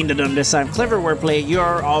completely mean to them this time. Clever wordplay.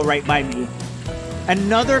 You're all right by me.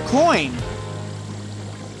 Another coin.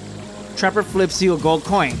 Trapper flips you a gold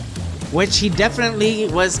coin, which he definitely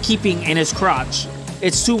was keeping in his crotch.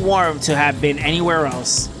 It's too warm to have been anywhere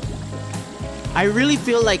else. I really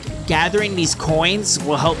feel like gathering these coins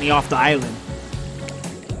will help me off the island.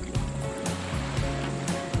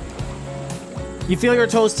 You feel your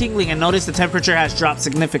toes tingling and notice the temperature has dropped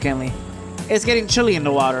significantly. It's getting chilly in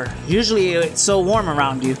the water. Usually it's so warm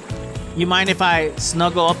around you. You mind if I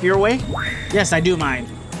snuggle up your way? Yes, I do mind.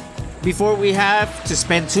 Before we have to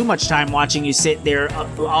spend too much time watching you sit there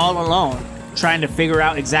all alone, trying to figure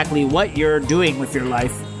out exactly what you're doing with your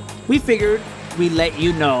life, we figured we'd let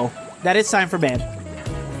you know that it's time for bed.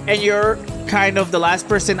 And you're kind of the last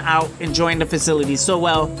person out enjoying the facility. So,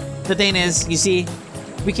 well, the thing is, you see,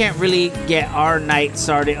 we can't really get our night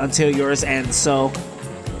started until yours ends, so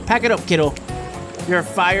pack it up, kiddo. Your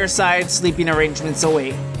fireside sleeping arrangements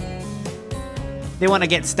await. They want to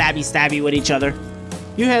get stabby with each other.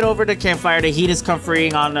 You head over to the campfire. The heat is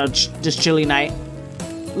comforting on this chilly night.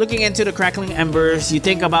 Looking into the crackling embers, you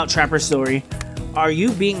think about Trapper's story. Are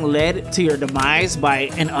you being led to your demise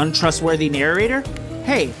by an untrustworthy narrator?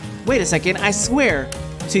 Hey, wait a second, I swear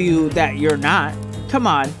to you that you're not. Come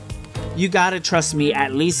on, you gotta trust me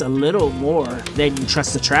at least a little more than you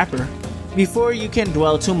trust the Trapper. Before you can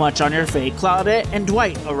dwell too much on your fate, Claudette and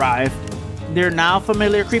Dwight arrive. Their now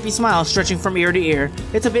familiar creepy smile stretching from ear to ear.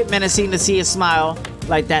 It's a bit menacing to see a smile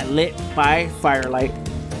like that lit by firelight.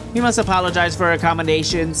 You must apologize for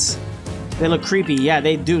accommodations. They look creepy. Yeah,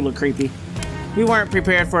 they do look creepy. We weren't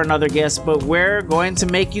prepared for another guest, but we're going to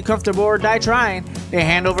make you comfortable or die trying. They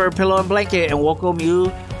hand over a pillow and blanket and welcome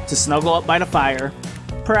you to snuggle up by the fire.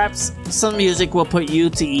 Perhaps some music will put you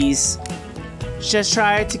to ease. Just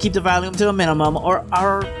try to keep the volume to a minimum, or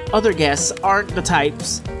our other guests aren't the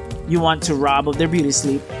types you want to rob of their beauty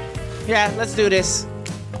sleep. Yeah, let's do this.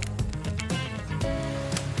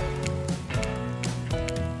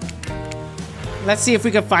 Let's see if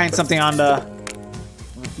we can find something on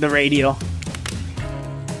the radio.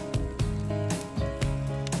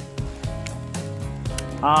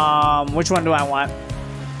 Which one do I want?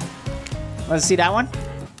 Let's see that one.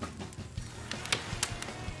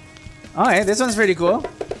 Okay, this one's pretty cool.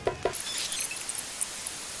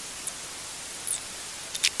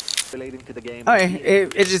 Relating to the game. Okay,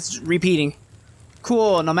 it's just repeating.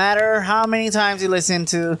 Cool, no matter how many times you listen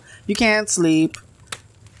to, you can't sleep.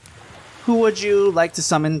 Who would you like to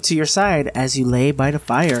summon to your side as you lay by the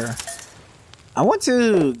fire? I want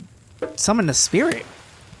to summon the spirit.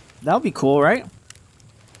 That would be cool, right?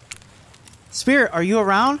 Spirit, are you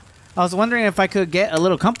around? I was wondering if I could get a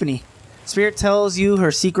little company. Spirit tells you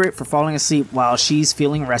her secret for falling asleep while she's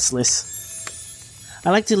feeling restless.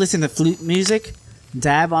 I like to listen to flute music,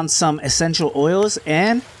 dab on some essential oils,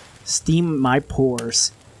 and steam my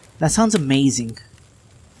pores. That sounds amazing.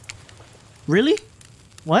 Really?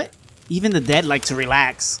 What? Even the dead like to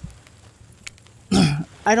relax.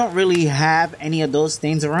 I don't really have any of those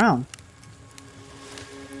things around.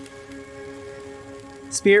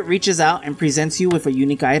 Spirit reaches out and presents you with a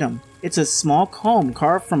unique item. It's a small comb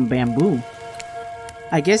carved from bamboo.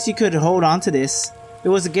 I guess you could hold on to this. It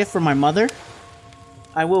was a gift from my mother.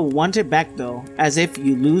 I will want it back though, as if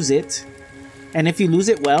you lose it. And if you lose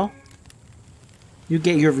it, well, you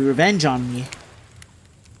get your revenge on me.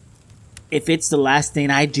 If it's the last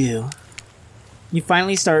thing I do. You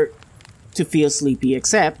finally start to feel sleepy,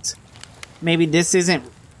 except maybe this isn't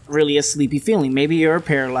really a sleepy feeling. Maybe you're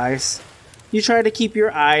paralyzed. You try to keep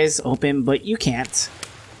your eyes open, but you can't.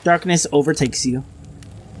 Darkness overtakes you.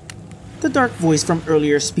 The dark voice from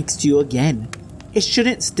earlier speaks to you again. It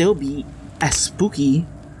shouldn't still be as spooky.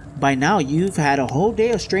 By now, you've had a whole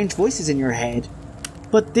day of strange voices in your head.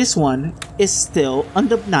 But this one is still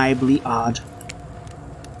undeniably odd.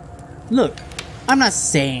 Look, I'm not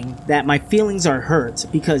saying that my feelings are hurt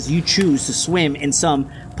because you choose to swim in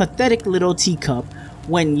some pathetic little teacup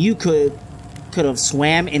when you could have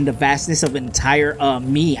swam in the vastness of entire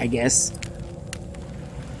me, I guess.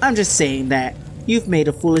 I'm just saying that you've made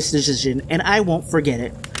a foolish decision and I won't forget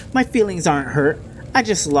it. My feelings aren't hurt. I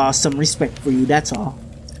just lost some respect for you, that's all.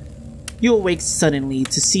 You awake suddenly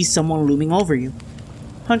to see someone looming over you.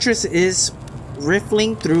 Huntress is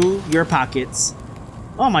riffling through your pockets.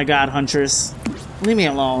 Oh my god, Huntress. Leave me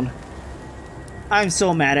alone. I'm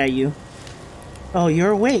so mad at you. Oh,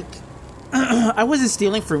 you're awake. I wasn't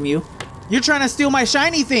stealing from you. You're trying to steal my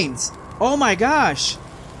shiny things. Oh my gosh.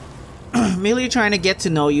 Merely trying to get to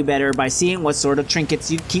know you better by seeing what sort of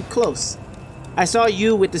trinkets you keep close. I saw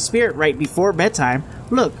you with the spirit right before bedtime.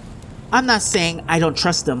 Look, I'm not saying I don't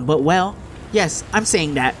trust them, but well, yes, I'm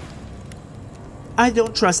saying that. I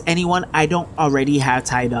don't trust anyone I don't already have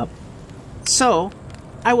tied up. So,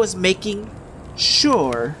 I was making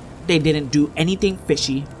sure they didn't do anything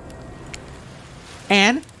fishy.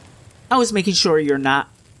 And I was making sure you're not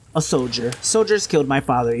a soldier. Soldiers killed my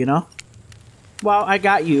father, you know? While I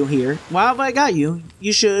got you here,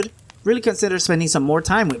 you should really consider spending some more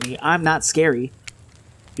time with me. I'm not scary.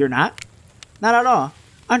 You're not? Not at all.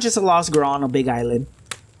 I'm just a lost girl on a big island.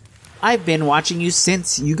 I've been watching you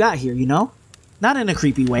since you got here, you know? Not in a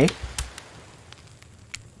creepy way.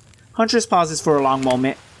 Huntress pauses for a long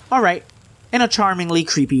moment. Alright, in a charmingly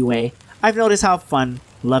creepy way. I've noticed how fun,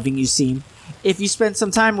 loving you seem. If you spend some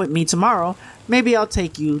time with me tomorrow, maybe I'll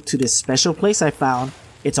take you to this special place I found.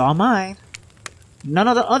 It's all mine. None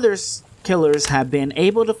of the other killers have been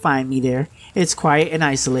able to find me there. It's quiet and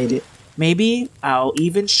isolated. Maybe I'll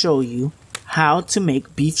even show you how to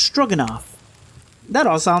make beef stroganoff. That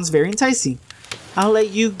all sounds very enticing. I'll let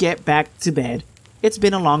you get back to bed. It's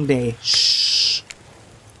been a long day. Shh.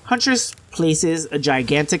 Huntress places a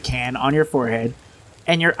gigantic can on your forehead,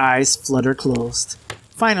 and your eyes flutter closed.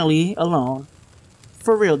 Finally, alone.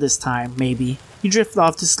 For real this time, maybe. You drift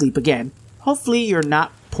off to sleep again. Hopefully you're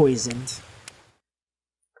not poisoned.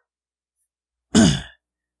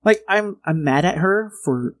 Like, I'm mad at her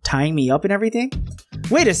for tying me up and everything.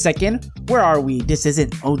 Wait a second, where are we? This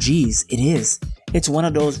isn't, oh geez, it is. It's one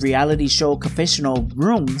of those reality show confessional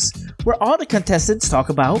rooms where all the contestants talk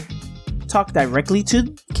directly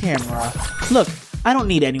to camera. Look, I don't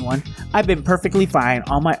need anyone. I've been perfectly fine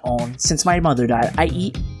on my own since my mother died. I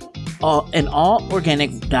eat an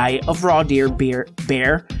all-organic diet of raw deer,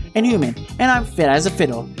 bear, and human, and I'm fit as a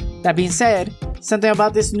fiddle. That being said, something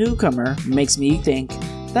about this newcomer makes me think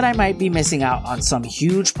that I might be missing out on some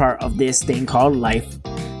huge part of this thing called life.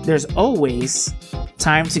 There's always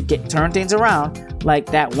time to turn things around, like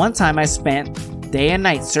that one time I spent day and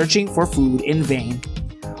night searching for food in vain,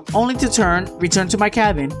 only to return to my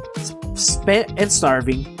cabin, spent and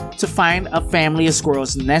starving, to find a family of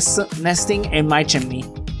squirrels nesting in my chimney.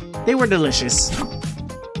 They were delicious.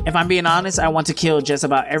 If I'm being honest, I want to kill just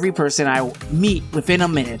about every person I meet within a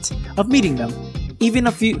minute of meeting them. Even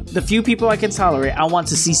the few people I can tolerate, I want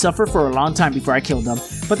to see suffer for a long time before I kill them.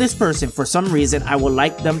 But this person, for some reason, I would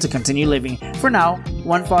like them to continue living. For now,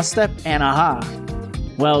 one false step and aha.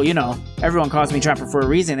 Well, you know, everyone calls me Trapper for a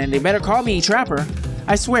reason, and they better call me Trapper.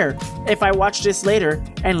 I swear, if I watch this later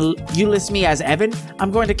and you list me as Evan,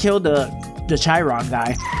 I'm going to kill the Chiron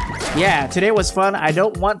guy. Yeah, today was fun. I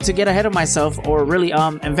don't want to get ahead of myself or really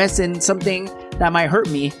invest in something that might hurt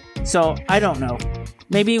me. So, I don't know.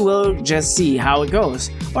 Maybe we'll just see how it goes.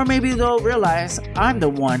 Or maybe they'll realize I'm the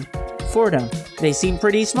one for them. They seem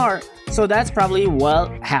pretty smart, so that's probably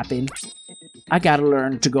what happened. I gotta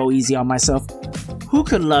learn to go easy on myself. Who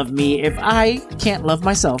could love me if I can't love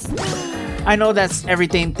myself? I know that's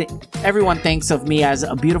everything everyone thinks of me as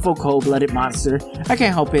a beautiful cold-blooded monster. I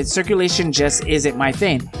can't help it, circulation just isn't my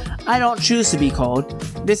thing. I don't choose to be cold.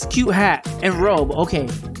 This cute hat and robe, okay,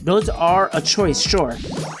 those are a choice, sure.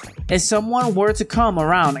 If someone were to come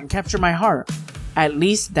around and capture my heart, at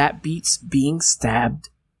least that beats being stabbed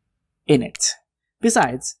in it.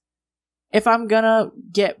 Besides, if I'm gonna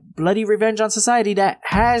get bloody revenge on society that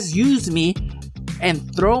has used me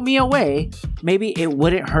and throw me away, maybe it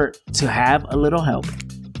wouldn't hurt to have a little help.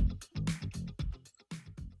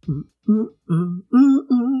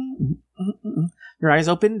 Your eyes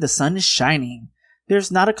open, the sun is shining.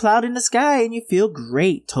 There's not a cloud in the sky and you feel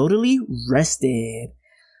great, totally rested.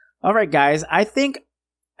 Alright guys, I think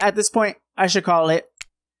at this point I should call it.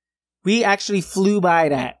 We actually flew by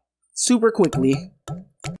that super quickly.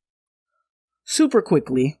 Super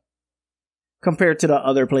quickly compared to the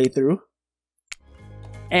other playthrough.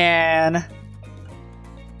 And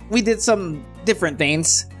we did some different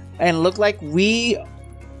things and look like we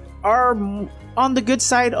are on the good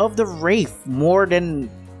side of the Wraith more than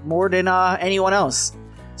anyone else.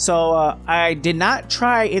 So I did not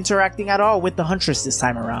try interacting at all with the Huntress this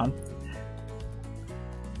time around,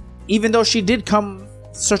 even though she did come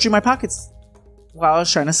searching my pockets while I was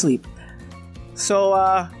trying to sleep. So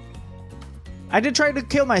I did try to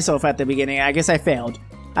kill myself at the beginning. I guess I failed.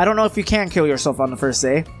 I don't know if you can kill yourself on the first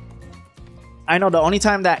day. I know the only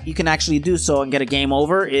time that you can actually do so and get a game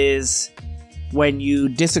over is when you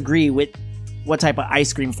disagree with what type of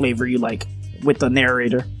ice cream flavor you like with the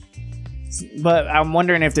narrator. But I'm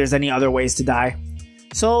wondering if there's any other ways to die.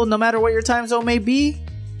 So no matter what your time zone may be,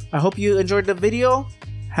 I hope you enjoyed the video.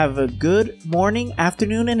 Have a good morning,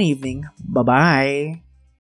 afternoon, and evening. Bye-bye.